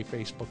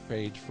Facebook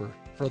page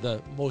for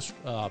the most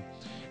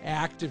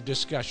active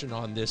discussion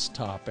on this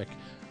topic.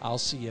 I'll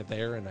see you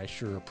there, and I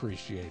sure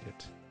appreciate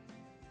it.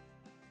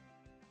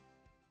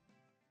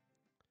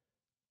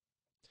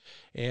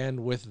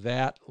 And with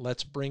that,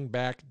 let's bring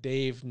back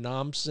Dave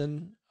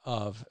Nomsen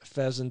of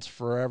Pheasants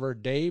Forever.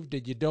 Dave,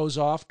 did you doze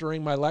off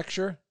during my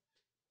lecture?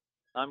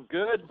 I'm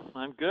good.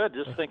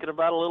 Just thinking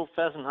about a little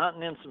pheasant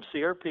hunting and some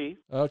CRP.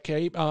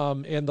 Okay,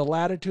 and the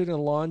latitude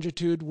and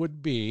longitude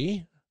would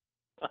be?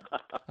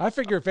 I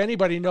figure if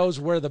anybody knows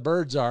where the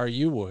birds are,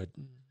 you would.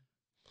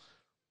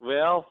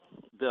 Well,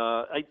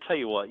 I tell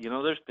you what,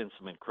 there's been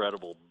some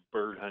incredible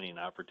bird hunting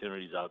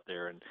opportunities out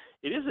there, and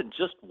it isn't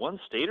just one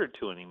state or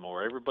two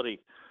anymore. Everybody,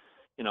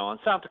 and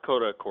South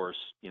Dakota, of course,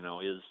 is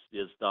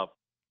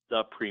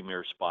the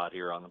premier spot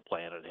here on the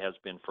planet. It has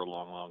been for a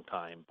long, long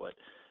time. But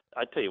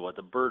I tell you what,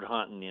 the bird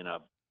hunting in a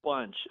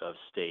bunch of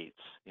states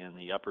in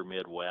the upper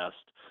Midwest,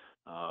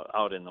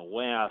 out in the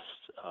West,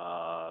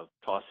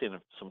 toss in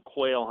some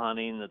quail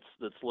hunting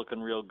that's looking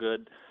real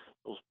good.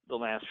 The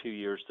last few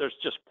years, there's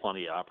just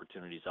plenty of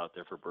opportunities out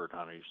there for bird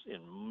hunters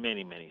in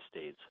many, many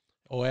states.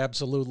 Oh,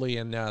 absolutely.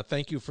 And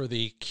thank you for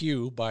the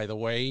cue, by the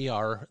way.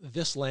 Our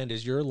This Land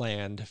is Your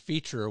Land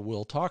feature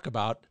will talk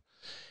about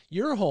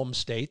your home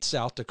state,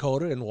 South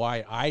Dakota, and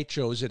why I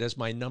chose it as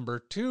my number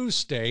 2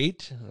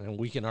 state. And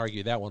we can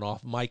argue that one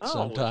off mic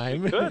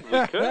sometime. We could,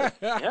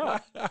 yeah.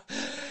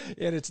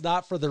 And it's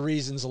not for the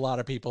reasons a lot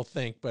of people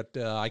think, but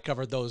I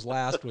covered those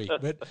last week.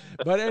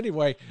 But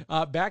anyway,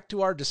 back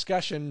to our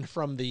discussion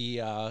from the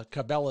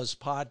Cabela's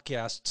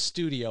podcast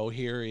studio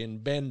here in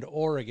Bend,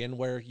 Oregon,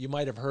 where you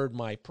might have heard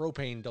my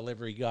propane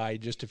delivery guy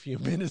just a few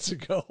minutes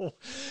ago.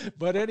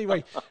 But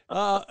anyway,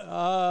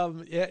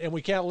 and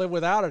we can't live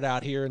without it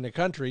out here in the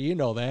country. You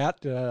know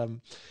that.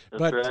 That's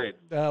right.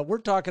 We're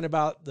talking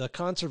about the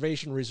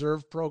Conservation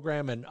Reserve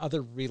Program and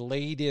other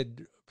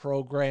related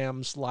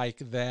programs like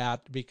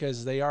that,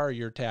 because they are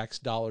your tax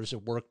dollars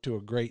at work to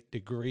a great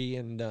degree.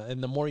 And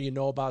the more you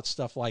know about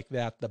stuff like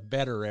that, the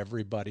better,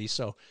 everybody.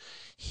 So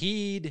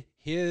heed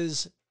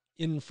his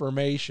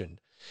information.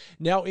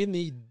 Now, in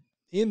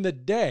the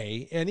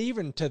day, and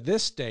even to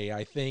this day,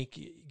 I think,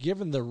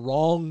 given the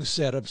wrong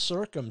set of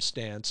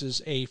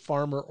circumstances, a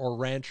farmer or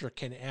rancher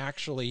can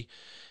actually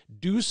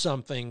do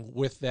something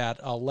with that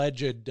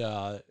alleged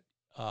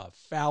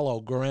fallow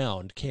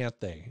ground, can't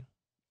they?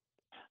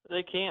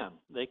 They can,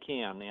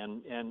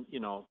 and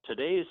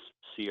today's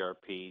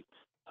CRP,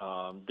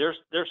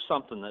 there's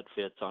something that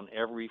fits on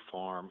every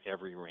farm,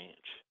 every ranch,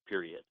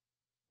 period,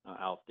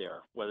 out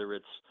there. Whether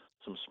it's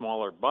some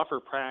smaller buffer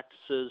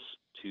practices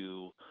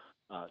to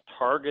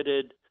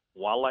targeted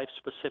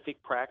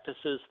wildlife-specific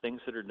practices, things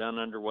that are done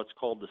under what's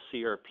called the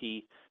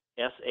CRP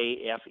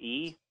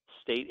SAFE,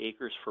 State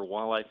Acres for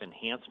Wildlife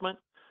Enhancement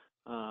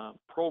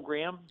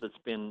program that's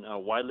been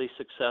widely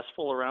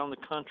successful around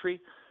the country.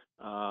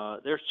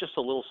 There's just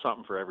a little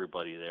something for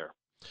everybody there.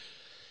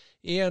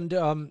 And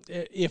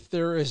if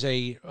there is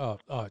a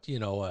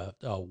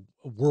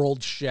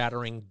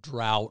world-shattering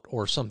drought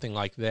or something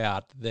like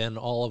that, then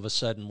all of a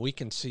sudden we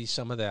can see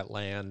some of that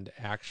land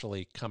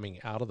actually coming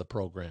out of the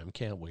program,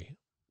 can't we?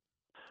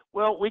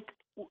 Well,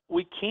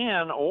 we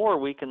can, or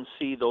we can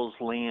see those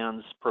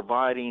lands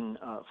providing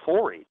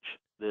forage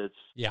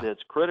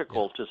that's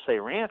critical to, say,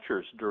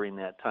 ranchers during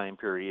that time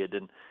period.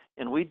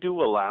 And we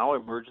do allow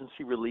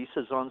emergency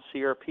releases on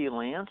CRP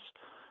lands.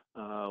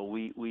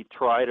 We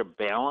try to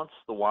balance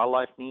the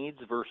wildlife needs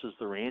versus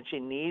the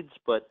ranching needs,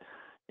 but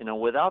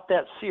without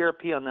that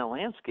CRP on that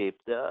landscape,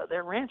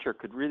 that rancher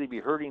could really be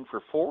hurting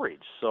for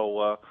forage.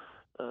 So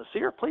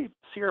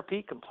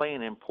CRP can play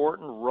an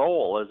important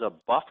role as a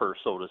buffer,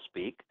 so to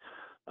speak,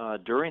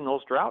 during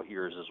those drought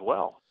years as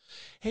well.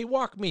 Hey,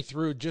 walk me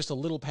through just a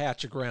little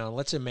patch of ground.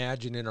 Let's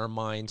imagine in our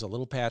minds a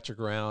little patch of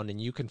ground,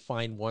 and you can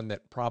find one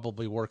that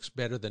probably works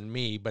better than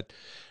me, but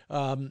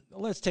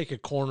let's take a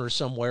corner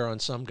somewhere on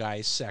some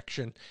guy's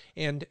section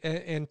and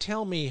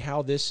tell me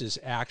how this is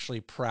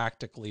actually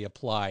practically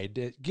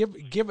applied.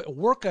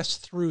 Work us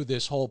through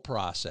this whole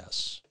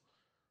process.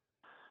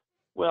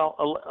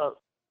 Well,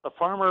 a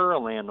farmer, a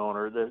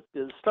landowner,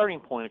 the starting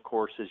point, of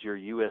course, is your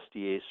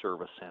USDA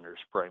service centers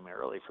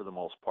primarily for the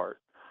most part.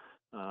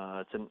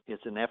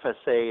 It's an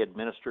FSA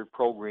administered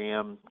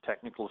program,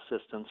 technical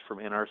assistance from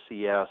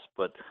NRCS,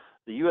 but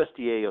the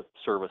USDA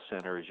Service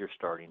Center is your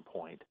starting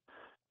point.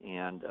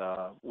 And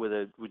with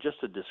just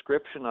a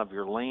description of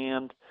your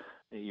land,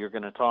 you're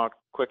going to talk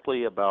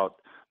quickly about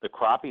the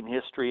cropping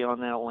history on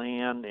that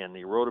land and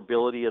the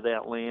erodibility of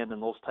that land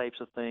and those types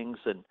of things.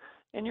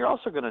 And you're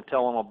also going to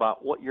tell them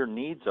about what your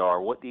needs are.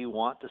 What do you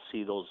want to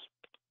see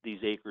these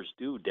acres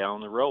do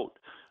down the road?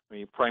 Are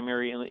you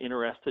primarily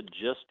interested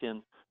just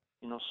in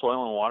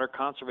soil and water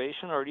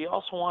conservation, or do you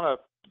also want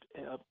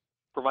to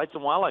provide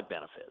some wildlife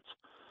benefits?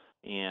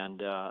 And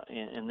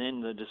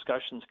then the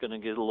discussion's going to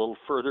get a little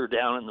further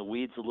down in the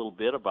weeds a little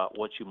bit about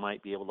what you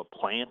might be able to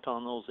plant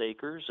on those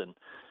acres and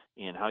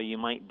how you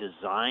might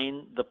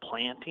design the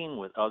planting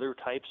with other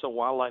types of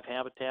wildlife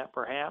habitat,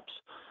 perhaps.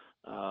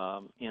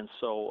 And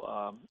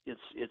so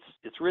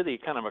it's really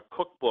kind of a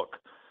cookbook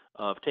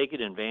of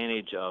taking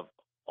advantage of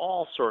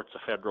all sorts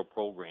of federal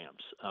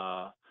programs.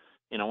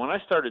 When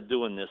I started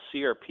doing this,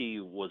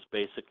 CRP was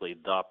basically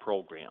the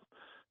program.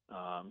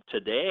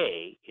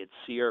 Today, it's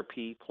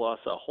CRP plus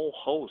a whole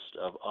host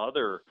of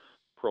other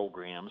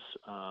programs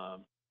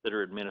that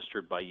are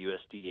administered by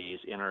USDA's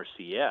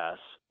NRCS,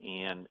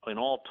 and in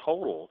all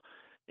total,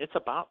 it's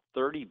about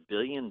 $30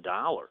 billion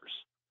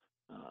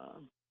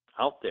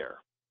out there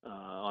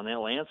on that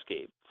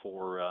landscape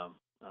for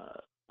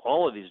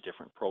all of these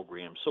different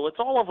programs. So it's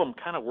all of them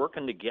kind of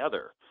working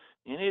together,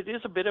 and it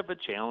is a bit of a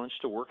challenge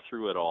to work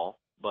through it all,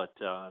 but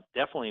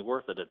definitely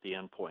worth it at the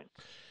end point.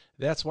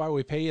 That's why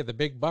we pay you the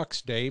big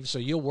bucks, Dave, so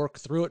you'll work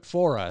through it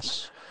for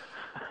us.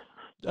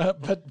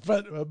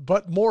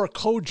 But more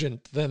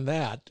cogent than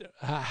that,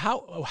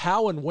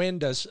 how and when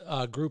does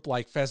a group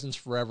like Pheasants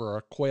Forever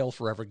or Quail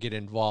Forever get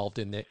involved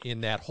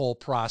in that whole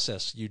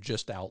process you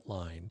just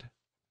outlined?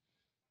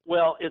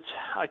 Well,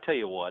 I tell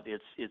you what,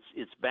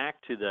 it's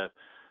back to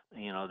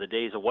the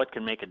days of what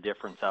can make a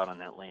difference out on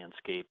that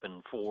landscape.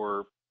 And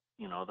for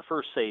the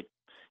first, say,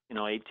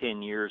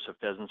 8-10 years of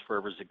Pheasants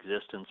Forever's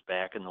existence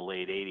back in the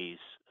late 80s,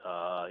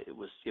 it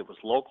was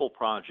local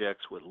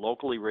projects with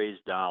locally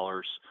raised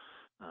dollars.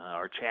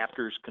 Our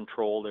chapters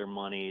control their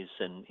monies,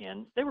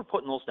 and they were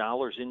putting those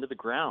dollars into the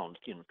ground,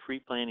 tree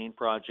planting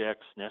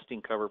projects,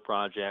 nesting cover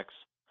projects.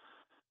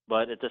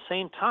 But at the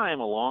same time,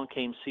 along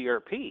came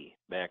CRP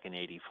back in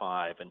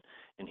 '85,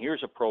 and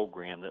here's a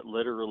program that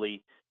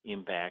literally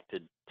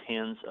impacted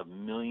tens of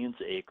millions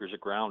of acres of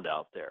ground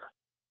out there,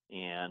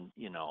 and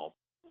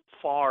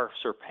far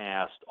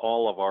surpassed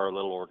all of our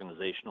little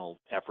organizational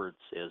efforts,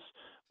 as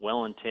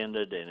well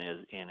intended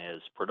and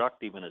as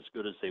productive and as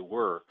good as they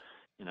were.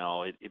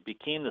 It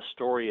became the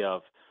story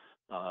of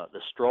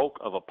the stroke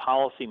of a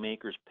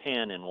policymaker's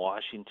pen in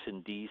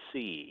Washington,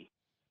 D.C.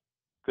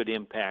 could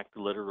impact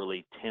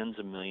literally tens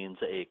of millions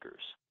of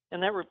acres.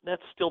 And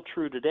that's still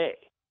true today.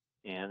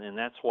 And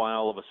that's why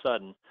all of a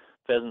sudden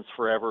Pheasants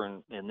Forever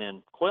and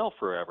then Quail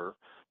Forever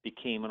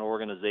became an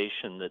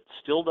organization that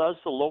still does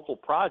the local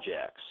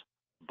projects,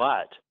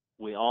 but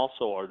we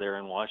also are there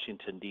in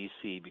Washington,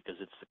 D.C. because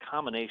it's the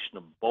combination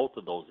of both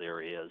of those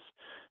areas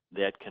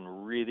that can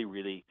really,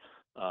 really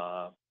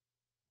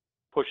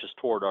push us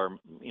toward our,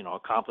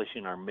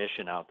 accomplishing our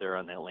mission out there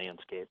on that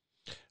landscape.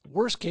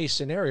 Worst case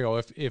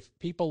scenario, if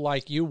people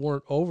like you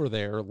weren't over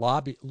there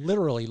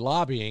literally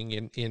lobbying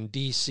in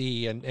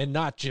D.C. and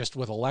not just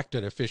with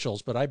elected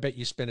officials, but I bet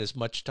you spend as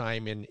much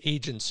time in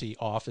agency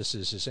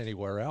offices as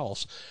anywhere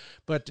else.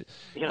 But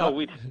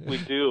we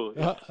do.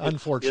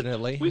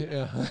 Unfortunately,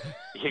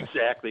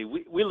 Exactly.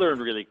 We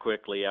learned really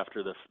quickly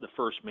after the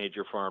first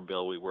major farm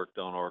bill we worked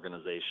on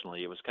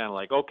organizationally. It was kind of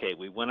like, okay,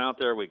 we went out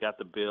there, we got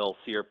the bill,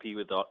 CRP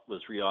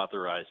was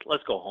reauthorized.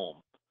 Let's go home.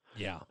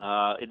 Yeah.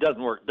 It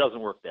doesn't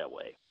work that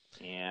way.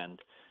 And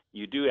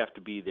you do have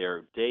to be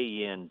there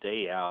day in,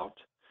 day out.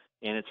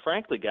 And it's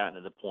frankly gotten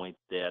to the point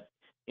that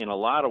in a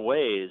lot of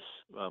ways,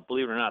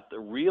 believe it or not, the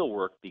real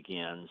work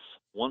begins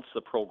once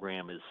the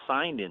program is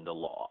signed into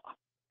law.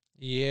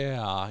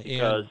 Yeah.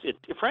 Because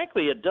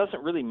frankly, it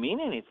doesn't really mean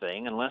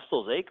anything unless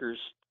those acres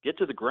get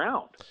to the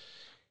ground.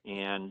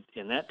 And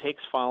that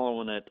takes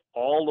following it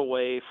all the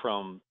way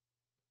from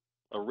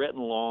a written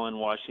law in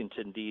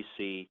Washington,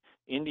 D.C.,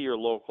 into your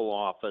local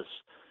office,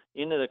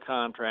 into the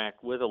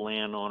contract with a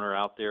landowner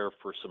out there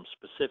for some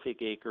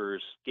specific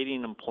acres,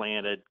 getting them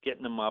planted,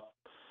 getting them up,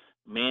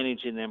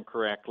 managing them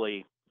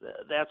correctly.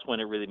 That's when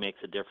it really makes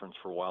a difference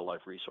for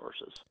wildlife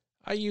resources.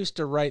 I used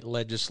to write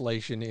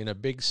legislation in a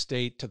big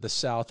state to the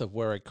south of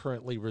where I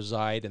currently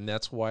reside, and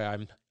that's why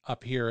I'm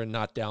up here and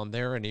not down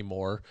there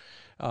anymore.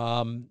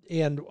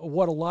 And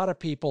what a lot of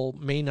people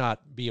may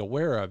not be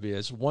aware of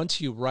is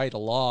once you write a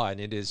law and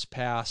it is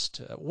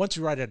passed, once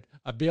you write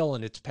a bill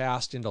and it's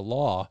passed into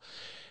law,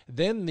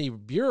 then the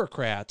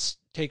bureaucrats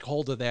take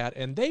hold of that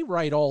and they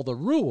write all the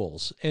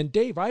rules. And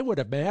Dave, I would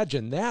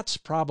imagine that's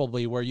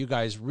probably where you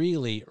guys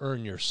really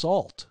earn your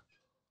salt.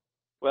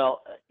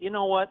 Well, you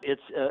know what?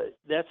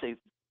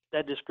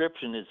 That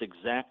description is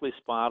exactly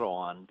spot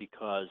on,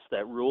 because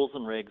that rules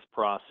and regs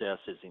process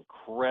is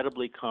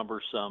incredibly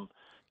cumbersome.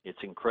 It's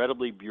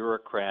incredibly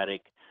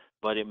bureaucratic,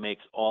 but it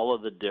makes all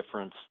of the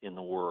difference in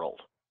the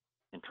world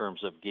in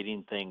terms of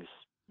getting things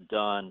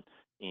done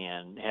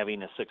and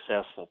having a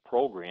successful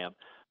program.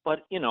 But,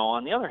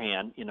 on the other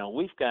hand,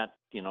 we've got,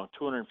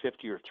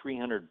 250 or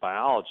 300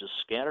 biologists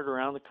scattered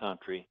around the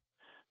country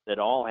that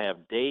all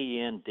have day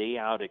in, day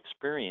out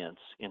experience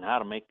in how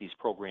to make these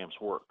programs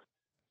work.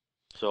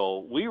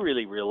 So we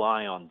really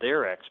rely on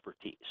their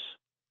expertise.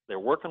 They're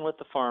working with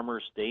the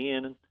farmers day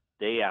in and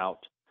day out.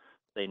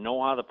 They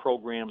know how the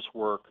programs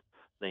work.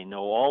 They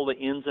know all the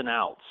ins and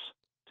outs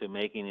to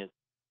making it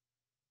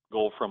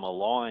go from a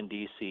law in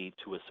D.C.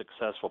 to a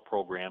successful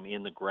program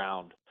in the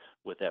ground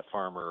with that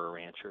farmer or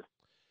rancher.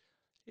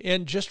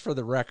 And just for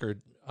the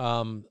record,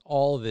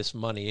 all of this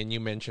money, and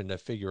you mentioned a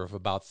figure of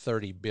about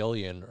 $30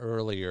 billion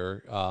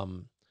earlier,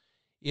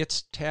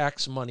 it's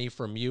tax money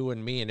from you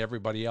and me and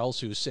everybody else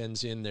who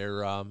sends in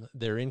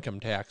their income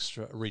tax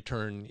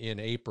return in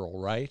April,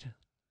 right?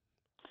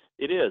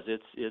 It is.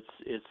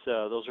 It's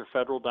those are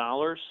federal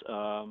dollars.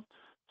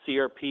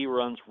 CRP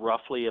runs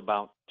roughly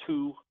about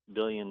 $2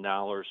 billion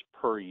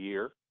per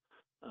year.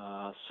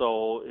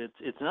 So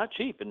it's not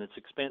cheap, and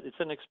it's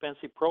an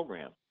expensive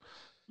program.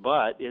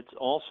 But it's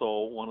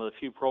also one of the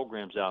few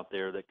programs out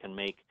there that can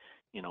make,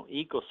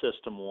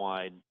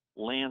 ecosystem-wide,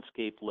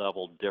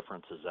 landscape-level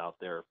differences out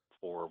there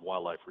for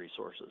wildlife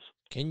resources.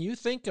 Can you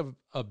think of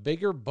a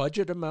bigger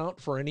budget amount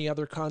for any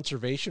other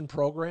conservation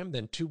program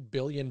than $2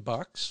 billion?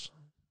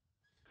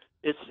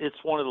 It's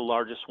one of the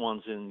largest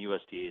ones in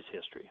USDA's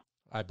history.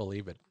 I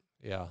believe it.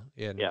 Yeah,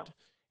 Yeah.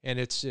 and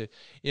it's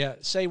yeah.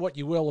 Say what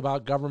you will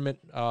about government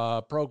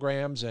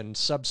programs and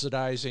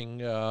subsidizing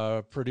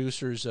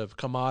producers of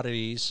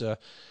commodities.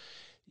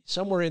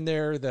 Somewhere in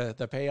there,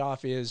 the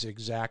payoff is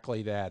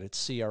exactly that.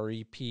 It's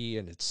CREP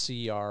and it's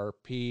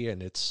CRP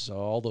and it's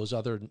all those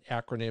other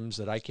acronyms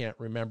that I can't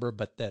remember,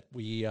 but that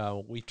we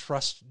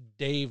trust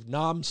Dave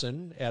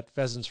Nomsen at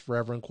Pheasants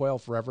Forever and Quail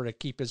Forever to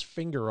keep his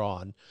finger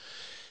on.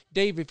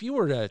 Dave, if you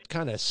were to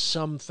kind of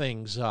sum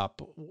things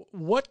up,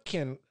 what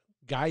can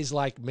guys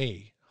like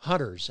me,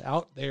 hunters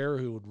out there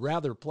who would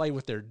rather play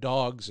with their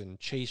dogs and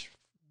chase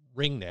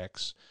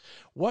ringnecks,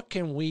 what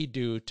can we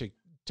do to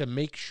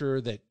make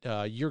sure that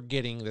you're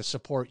getting the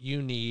support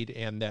you need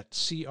and that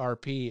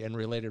CRP and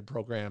related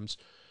programs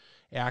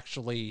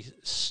actually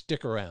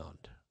stick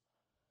around?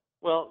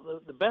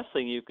 Well, the best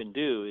thing you can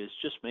do is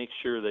just make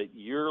sure that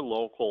your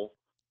local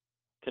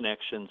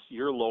connections,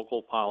 your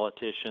local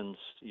politicians,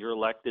 your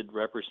elected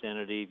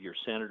representative, your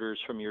senators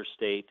from your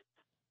state,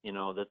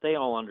 that they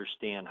all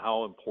understand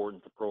how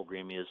important the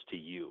program is to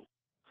you.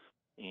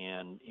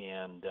 And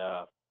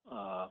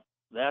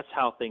that's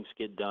how things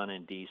get done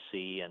in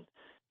D.C.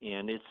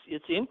 And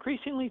it's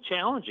increasingly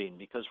challenging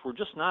because we're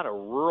just not a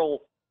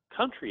rural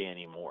country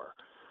anymore,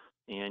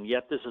 and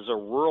yet this is a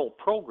rural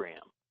program.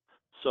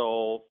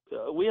 So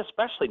we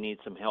especially need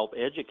some help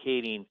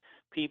educating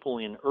people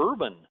in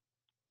urban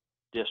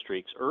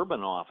districts,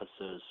 urban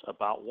offices,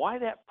 about why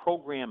that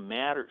program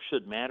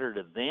should matter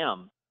to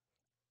them,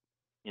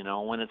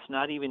 when it's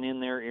not even in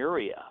their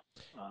area.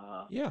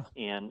 Yeah.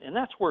 And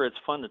that's where it's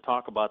fun to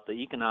talk about the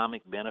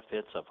economic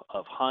benefits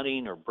of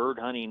hunting or bird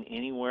hunting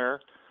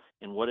anywhere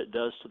and what it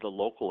does to the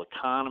local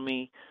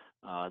economy.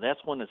 That's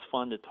when it's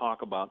fun to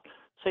talk about,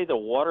 say, the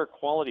water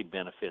quality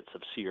benefits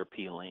of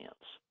CRP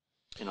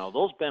lands.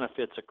 Those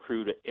benefits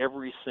accrue to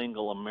every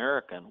single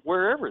American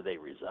wherever they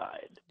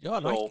reside. Yeah,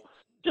 and so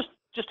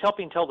just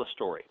helping tell the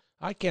story.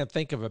 I can't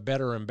think of a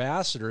better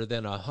ambassador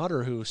than a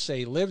hunter who,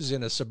 say, lives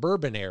in a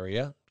suburban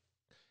area,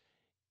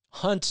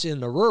 hunts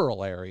in the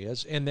rural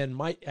areas, and then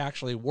might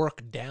actually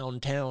work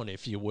downtown,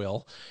 if you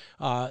will.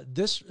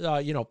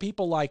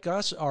 People like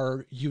us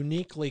are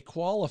uniquely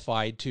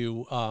qualified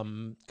to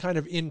kind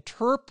of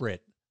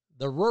interpret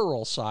the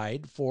rural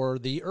side for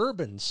the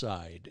urban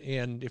side.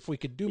 And if we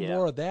could do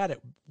more of that,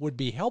 it would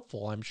be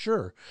helpful, I'm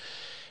sure.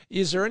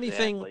 Is there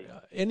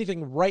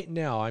anything right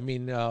now? I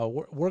mean,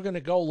 we're going to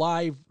go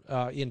live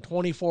in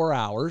 24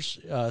 hours.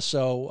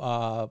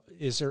 So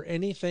is there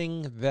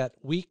anything that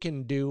we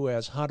can do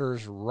as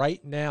hunters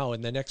right now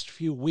in the next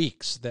few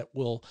weeks that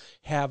will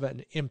have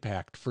an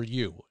impact for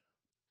you?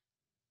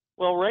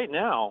 Well, right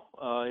now,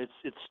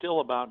 it's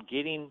still about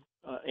getting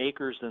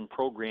acres and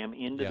program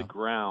into the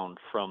ground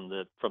from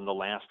the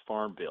last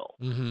farm bill.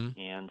 Mm-hmm.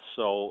 And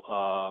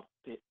so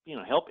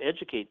help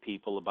educate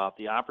people about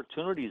the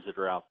opportunities that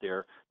are out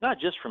there, not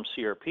just from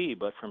CRP,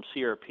 but from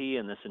CRP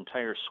and this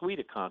entire suite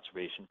of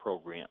conservation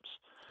programs.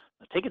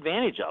 Take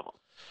advantage of them.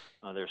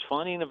 There's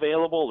funding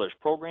available, there's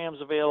programs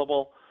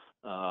available,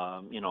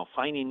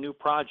 finding new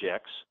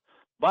projects.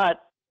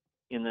 But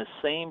in the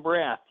same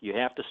breath, you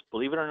have to,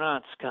 believe it or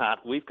not,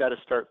 Scott, we've got to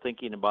start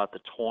thinking about the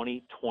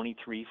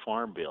 2023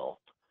 Farm Bill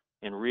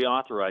and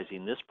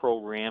reauthorizing this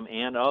program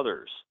and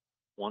others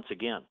once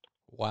again.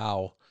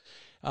 Wow.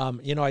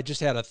 I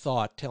just had a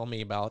thought. Tell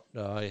me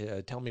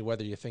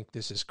whether you think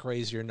this is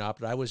crazy or not.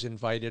 But I was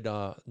invited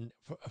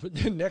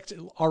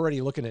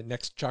already looking at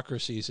next chucker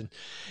season,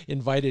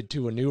 invited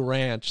to a new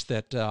ranch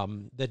that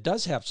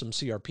does have some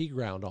CRP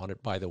ground on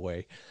it, by the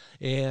way.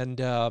 And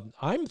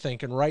I'm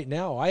thinking right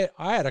now, I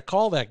had to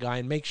call that guy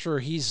and make sure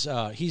he's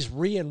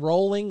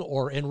re-enrolling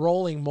or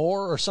enrolling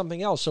more or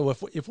something else. So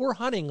if we're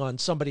hunting on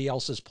somebody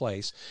else's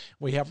place,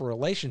 we have a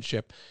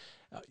relationship.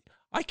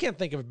 I can't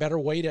think of a better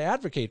way to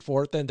advocate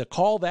for it than to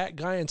call that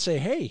guy and say,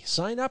 hey,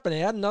 sign up and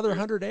add another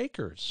 100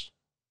 acres.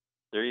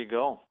 There you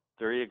go.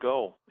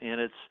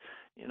 And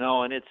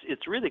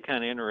it's really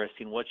kind of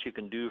interesting what you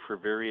can do for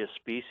various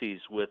species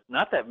with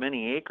not that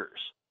many acres.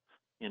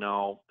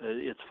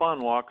 It's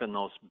fun walking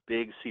those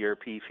big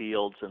CRP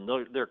fields, and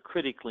they're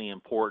critically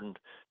important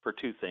for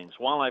two things: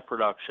 wildlife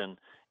production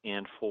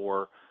and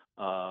for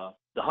the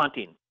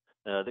hunting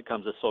that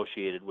comes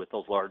associated with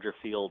those larger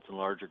fields and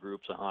larger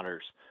groups of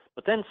hunters.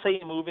 But then, say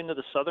you move into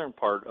the southern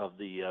part of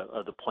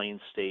the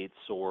Plains states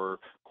or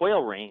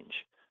quail range,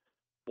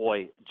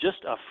 boy, just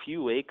a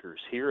few acres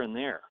here and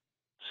there,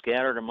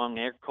 scattered among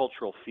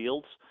agricultural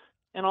fields,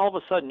 and all of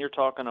a sudden you're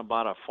talking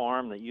about a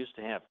farm that used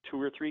to have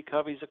 2 or 3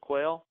 coveys of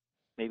quail.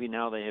 Maybe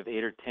now they have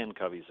 8 or 10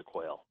 coveys of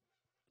quail.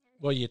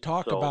 Well, you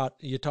talk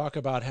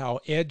about how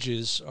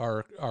edges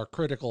are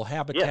critical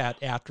habitat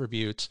Yes.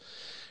 attributes.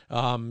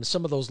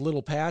 Some of those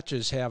little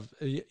patches have,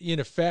 in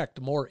effect,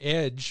 more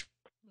edge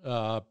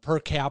per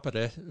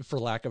capita, for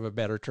lack of a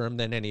better term,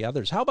 than any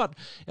others. How about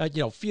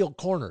field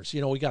corners?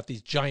 We got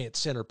these giant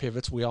center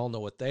pivots. We all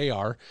know what they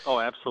are. Oh,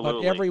 But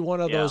absolutely. every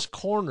one of Yeah. those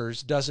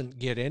corners doesn't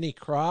get any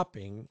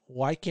cropping.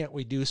 Why can't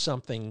we do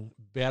something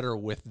better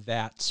with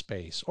that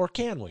space? Or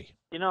can we?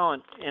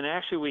 And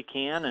actually we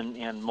can, and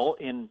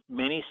in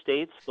many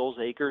states, those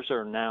acres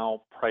are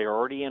now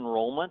priority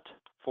enrollment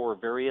for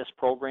various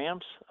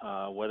programs,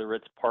 whether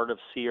it's part of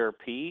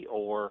CRP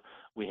or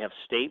we have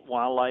state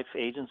wildlife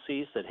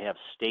agencies that have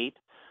state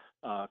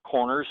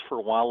corners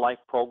for wildlife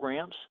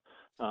programs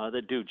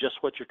that do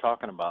just what you're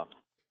talking about.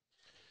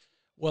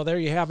 Well, there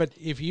you have it.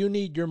 If you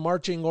need your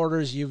marching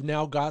orders, you've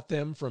now got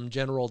them from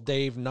General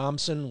Dave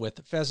Nomsen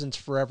with Pheasants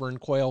Forever and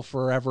Quail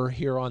Forever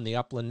here on the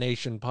Upland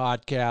Nation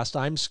podcast.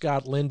 I'm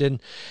Scott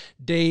Linden.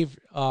 Dave,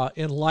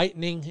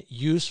 enlightening,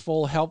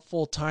 useful,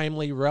 helpful,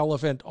 timely,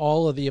 relevant,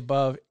 all of the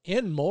above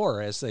and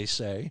more, as they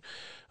say.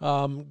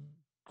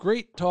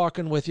 Great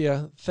talking with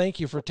you. Thank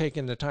you for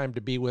taking the time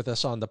to be with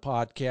us on the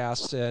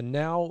podcast. And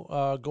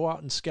now go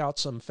out and scout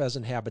some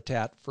pheasant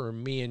habitat for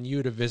me and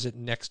you to visit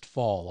next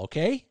fall,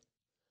 okay?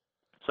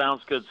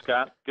 Sounds good,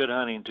 Scott. Good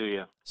hunting to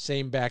you.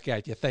 Same back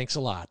at you. Thanks a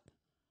lot.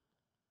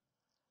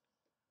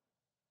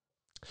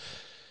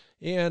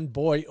 And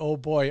boy, oh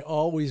boy,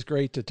 always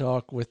great to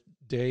talk with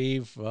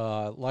Dave.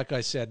 Like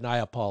I said, and I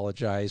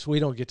apologize, we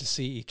don't get to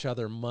see each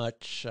other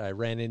much. I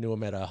ran into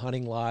him at a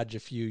hunting lodge a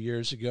few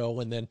years ago,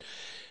 and then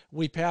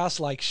we pass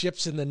like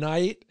ships in the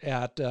night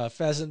at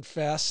Pheasant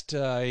Fest.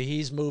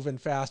 He's moving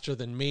faster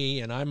than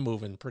me, and I'm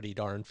moving pretty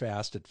darn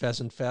fast at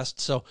Pheasant Fest.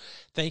 So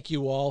thank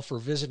you all for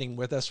visiting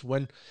with us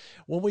when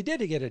we did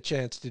get a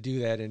chance to do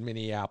that in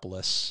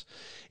Minneapolis.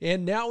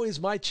 And now is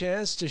my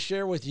chance to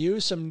share with you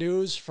some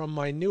news from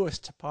my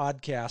newest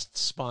podcast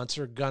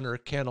sponsor, Gunner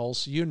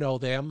Kennels. You know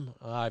them.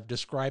 I've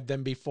described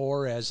them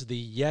before as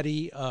the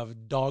Yeti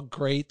of dog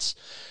crates.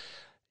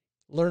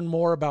 Learn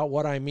more about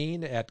what I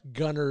mean at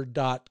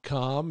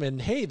gunner.com. And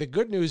hey, the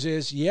good news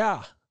is,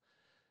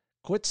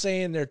 quit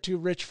saying they're too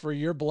rich for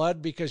your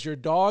blood, because your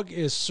dog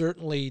is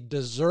certainly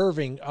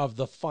deserving of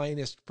the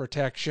finest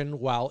protection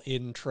while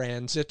in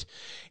transit.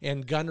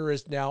 And Gunner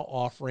is now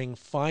offering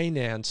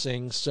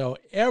financing so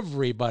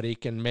everybody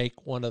can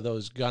make one of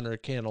those Gunner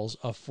kennels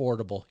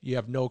affordable. You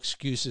have no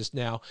excuses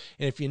now.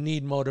 And if you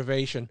need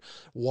motivation,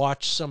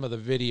 watch some of the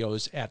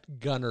videos at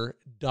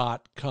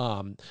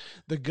gunner.com.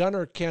 The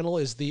Gunner kennel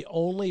is the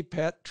only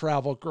pet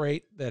travel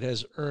crate that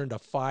has earned a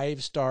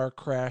 5-star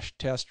crash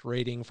test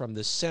rating from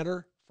the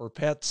Center for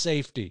Pet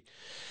Safety.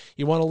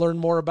 You want to learn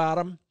more about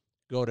them?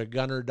 Go to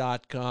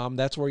gunner.com.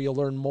 That's where you'll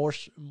learn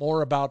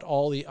more about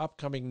all the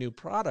upcoming new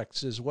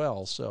products as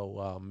well.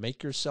 So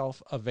make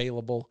yourself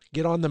available.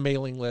 Get on the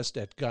mailing list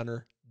at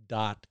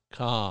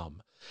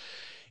gunner.com.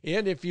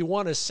 And if you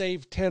want to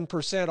save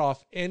 10%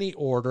 off any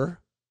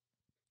order,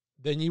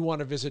 then you want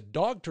to visit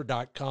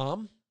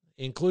dogtra.com,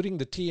 including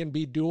the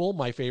T&B Dual,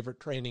 my favorite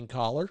training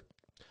collar,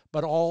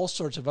 but all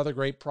sorts of other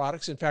great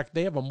products. In fact,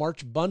 they have a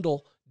March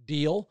bundle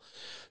deal.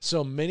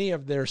 So many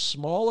of their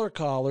smaller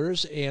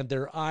collars and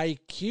their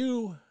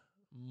IQ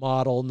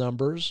model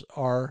numbers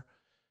are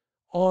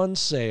on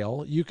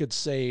sale. You could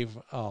save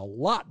a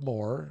lot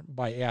more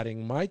by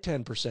adding my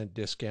 10%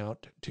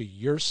 discount to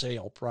your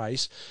sale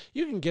price.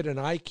 You can get an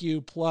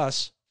IQ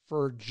Plus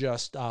for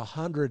just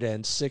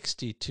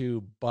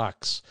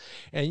 $162,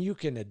 and you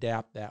can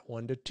adapt that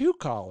one to 2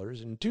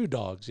 collars and 2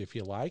 dogs if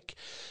you like.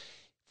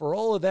 For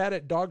all of that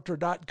at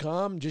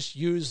dogtra.com, just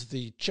use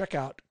the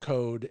checkout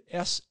code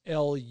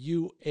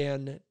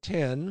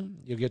SLUN10.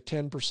 You'll get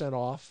 10%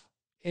 off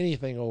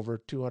anything over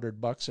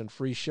 $200 and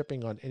free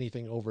shipping on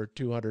anything over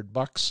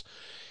 $200.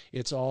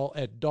 It's all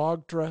at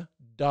dogtra.com.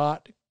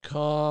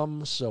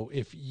 So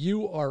if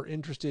you are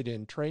interested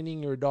in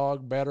training your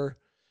dog better,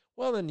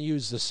 well, then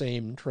use the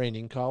same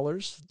training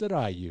collars that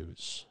I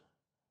use.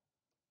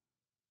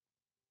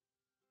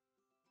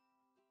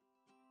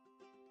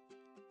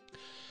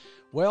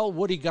 Well,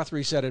 Woody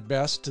Guthrie said it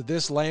best,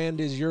 "This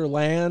land is your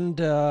land."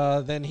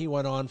 Then he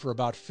went on for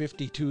about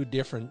 52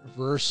 different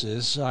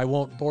verses. I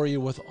won't bore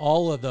you with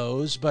all of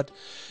those, but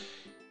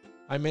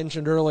I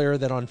mentioned earlier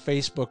that on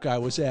Facebook I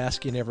was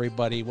asking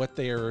everybody what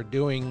they are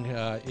doing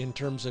in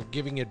terms of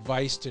giving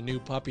advice to new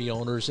puppy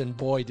owners, and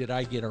boy, did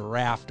I get a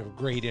raft of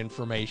great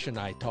information.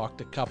 I talked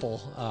a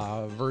couple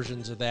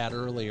versions of that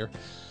earlier.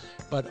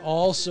 But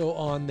also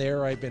on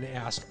there, I've been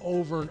asked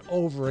over and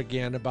over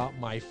again about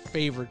my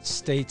favorite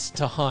states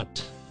to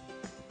hunt.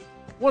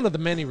 One of the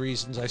many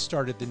reasons I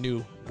started the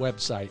new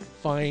website,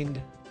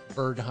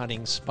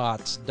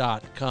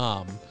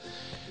 findbirdhuntingspots.com.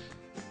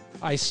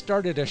 I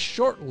started a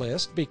short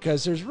list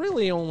because there's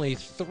really only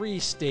 3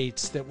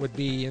 states that would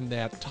be in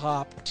that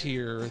top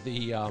tier,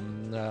 the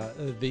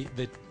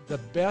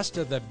best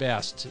of the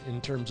best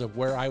in terms of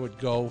where I would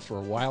go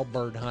for wild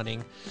bird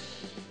hunting.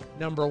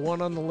 Number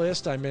 1 on the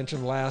list, I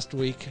mentioned last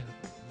week,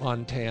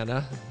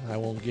 Montana. I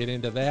won't get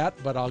into that,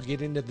 but I'll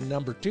get into the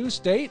number 2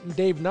 state and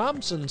Dave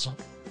Nomsen's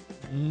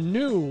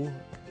new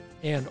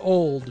and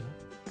old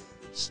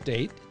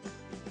state,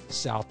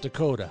 South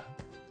Dakota.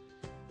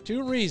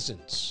 2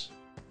 reasons: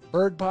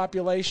 bird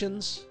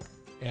populations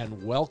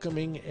and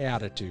welcoming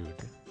attitude.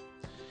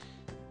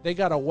 They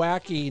got a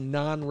wacky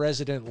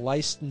non-resident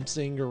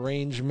licensing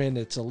arrangement.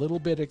 It's a little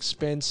bit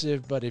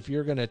expensive, but if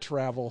you're going to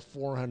travel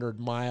 400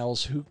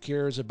 miles, who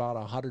cares about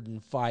a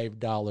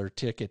 $105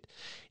 ticket?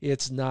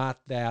 It's not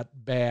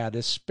that bad,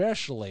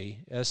 especially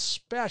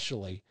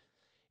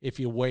if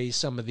you weigh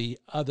some of the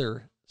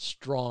other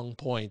strong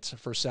points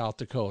for South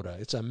Dakota.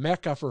 It's a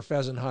mecca for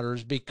pheasant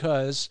hunters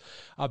because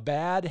a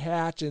bad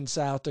hatch in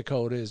South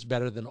Dakota is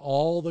better than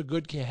all the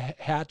good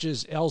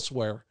hatches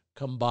elsewhere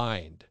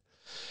combined.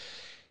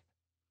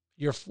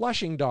 Your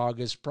flushing dog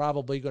is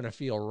probably going to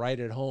feel right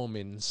at home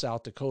in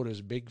South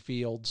Dakota's big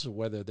fields,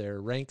 whether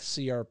they're ranked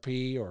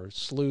CRP or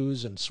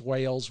sloughs and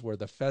swales, where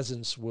the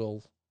pheasants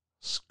will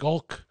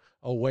skulk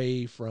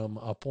away from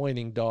a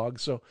pointing dog.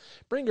 So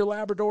bring your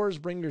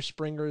Labradors, bring your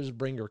Springers,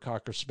 bring your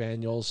Cocker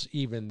Spaniels.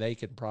 Even they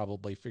can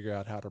probably figure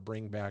out how to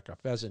bring back a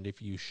pheasant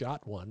if you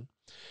shot one.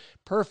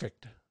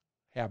 Perfect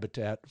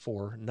habitat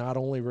for not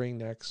only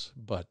ringnecks,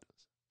 but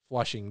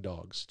flushing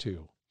dogs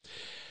too.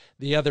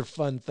 The other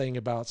fun thing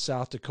about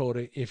South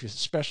Dakota,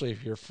 especially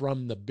if you're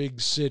from the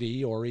big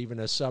city or even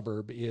a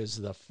suburb, is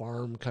the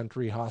farm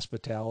country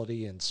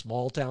hospitality and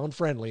small town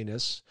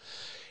friendliness,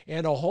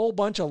 and a whole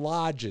bunch of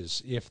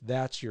lodges if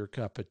that's your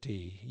cup of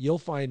tea. You'll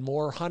find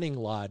more hunting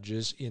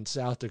lodges in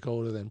South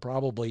Dakota than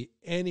probably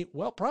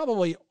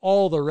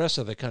all the rest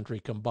of the country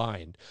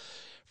combined.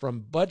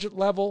 From budget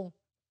level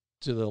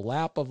to the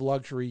lap of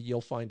luxury,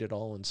 you'll find it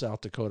all in South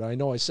Dakota. I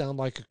know I sound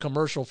like a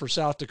commercial for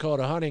South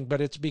Dakota hunting,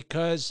 but it's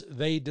because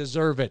they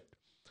deserve it.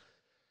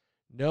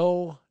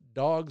 No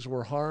dogs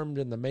were harmed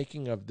in the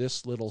making of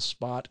this little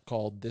spot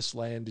called This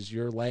Land Is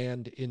Your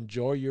Land.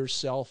 Enjoy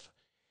yourself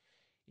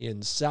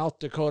in South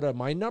Dakota.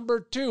 My number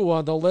 2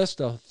 on the list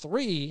of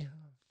 3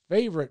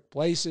 favorite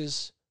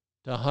places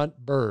to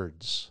hunt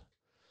birds.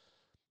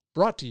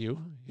 Brought to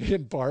you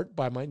in part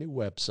by my new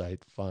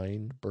website,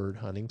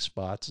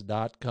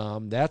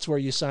 findbirdhuntingspots.com. That's where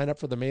you sign up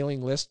for the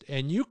mailing list,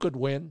 and you could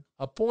win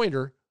a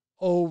pointer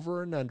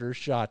over and under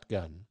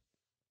shotgun.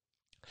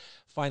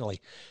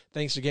 Finally,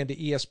 thanks again to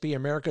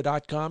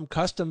espamerica.com.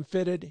 Custom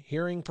fitted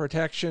hearing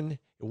protection. It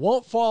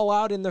won't fall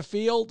out in the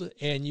field,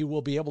 and you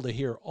will be able to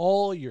hear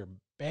all your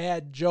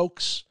bad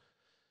jokes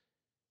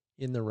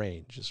in the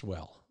range as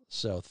well.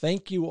 So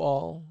thank you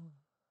all,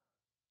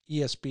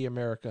 ESP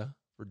America,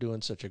 for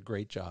doing such a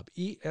great job.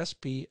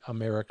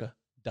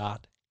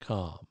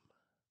 espamerica.com.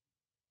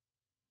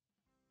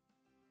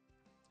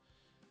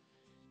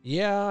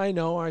 Yeah, I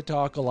know I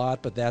talk a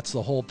lot, but that's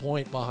the whole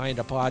point behind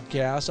a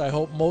podcast. I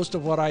hope most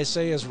of what I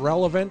say is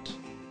relevant,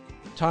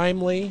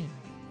 timely,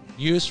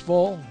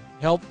 useful,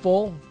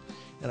 helpful,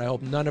 and I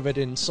hope none of it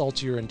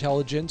insults your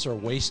intelligence or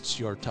wastes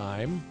your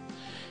time.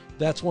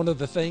 That's one of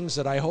the things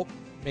that I hope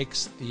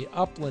makes the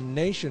Upland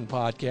Nation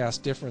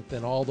podcast different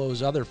than all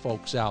those other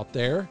folks out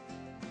there.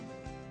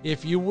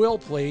 If you will,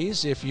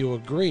 please, if you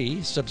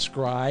agree,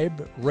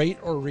 subscribe, rate,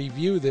 or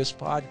review this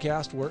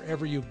podcast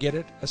wherever you get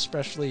it,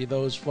 especially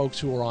those folks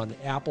who are on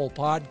Apple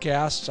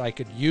Podcasts. I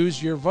could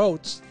use your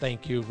votes.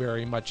 Thank you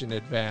very much in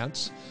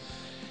advance.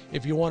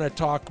 If you want to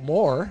talk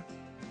more,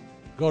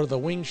 go to the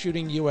Wing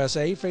Shooting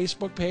USA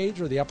Facebook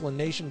page or the Upland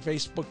Nation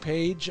Facebook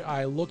page.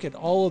 I look at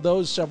all of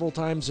those several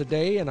times a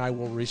day, and I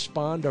will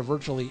respond to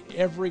virtually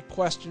every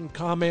question,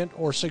 comment,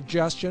 or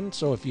suggestion.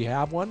 So if you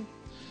have one,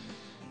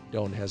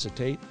 don't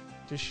hesitate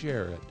to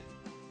share it.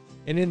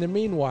 And in the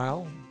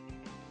meanwhile,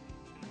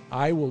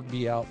 I will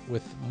be out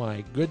with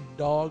my good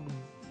dog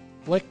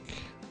Flick,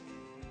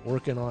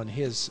 working on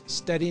his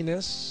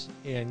steadiness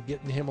and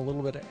getting him a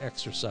little bit of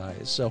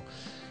exercise. So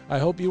I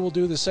hope you will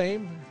do the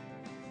same.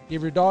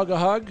 Give your dog a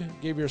hug,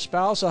 give your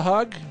spouse a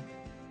hug,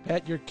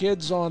 pat your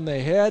kids on the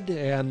head,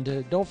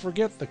 and don't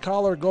forget the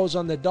collar goes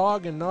on the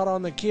dog and not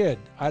on the kid.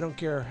 I don't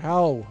care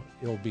how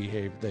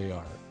ill-behaved they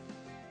are.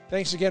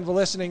 Thanks again for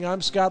listening.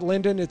 I'm Scott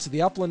Linden. It's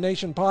the Upland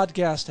Nation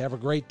Podcast. Have a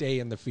great day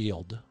in the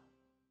field.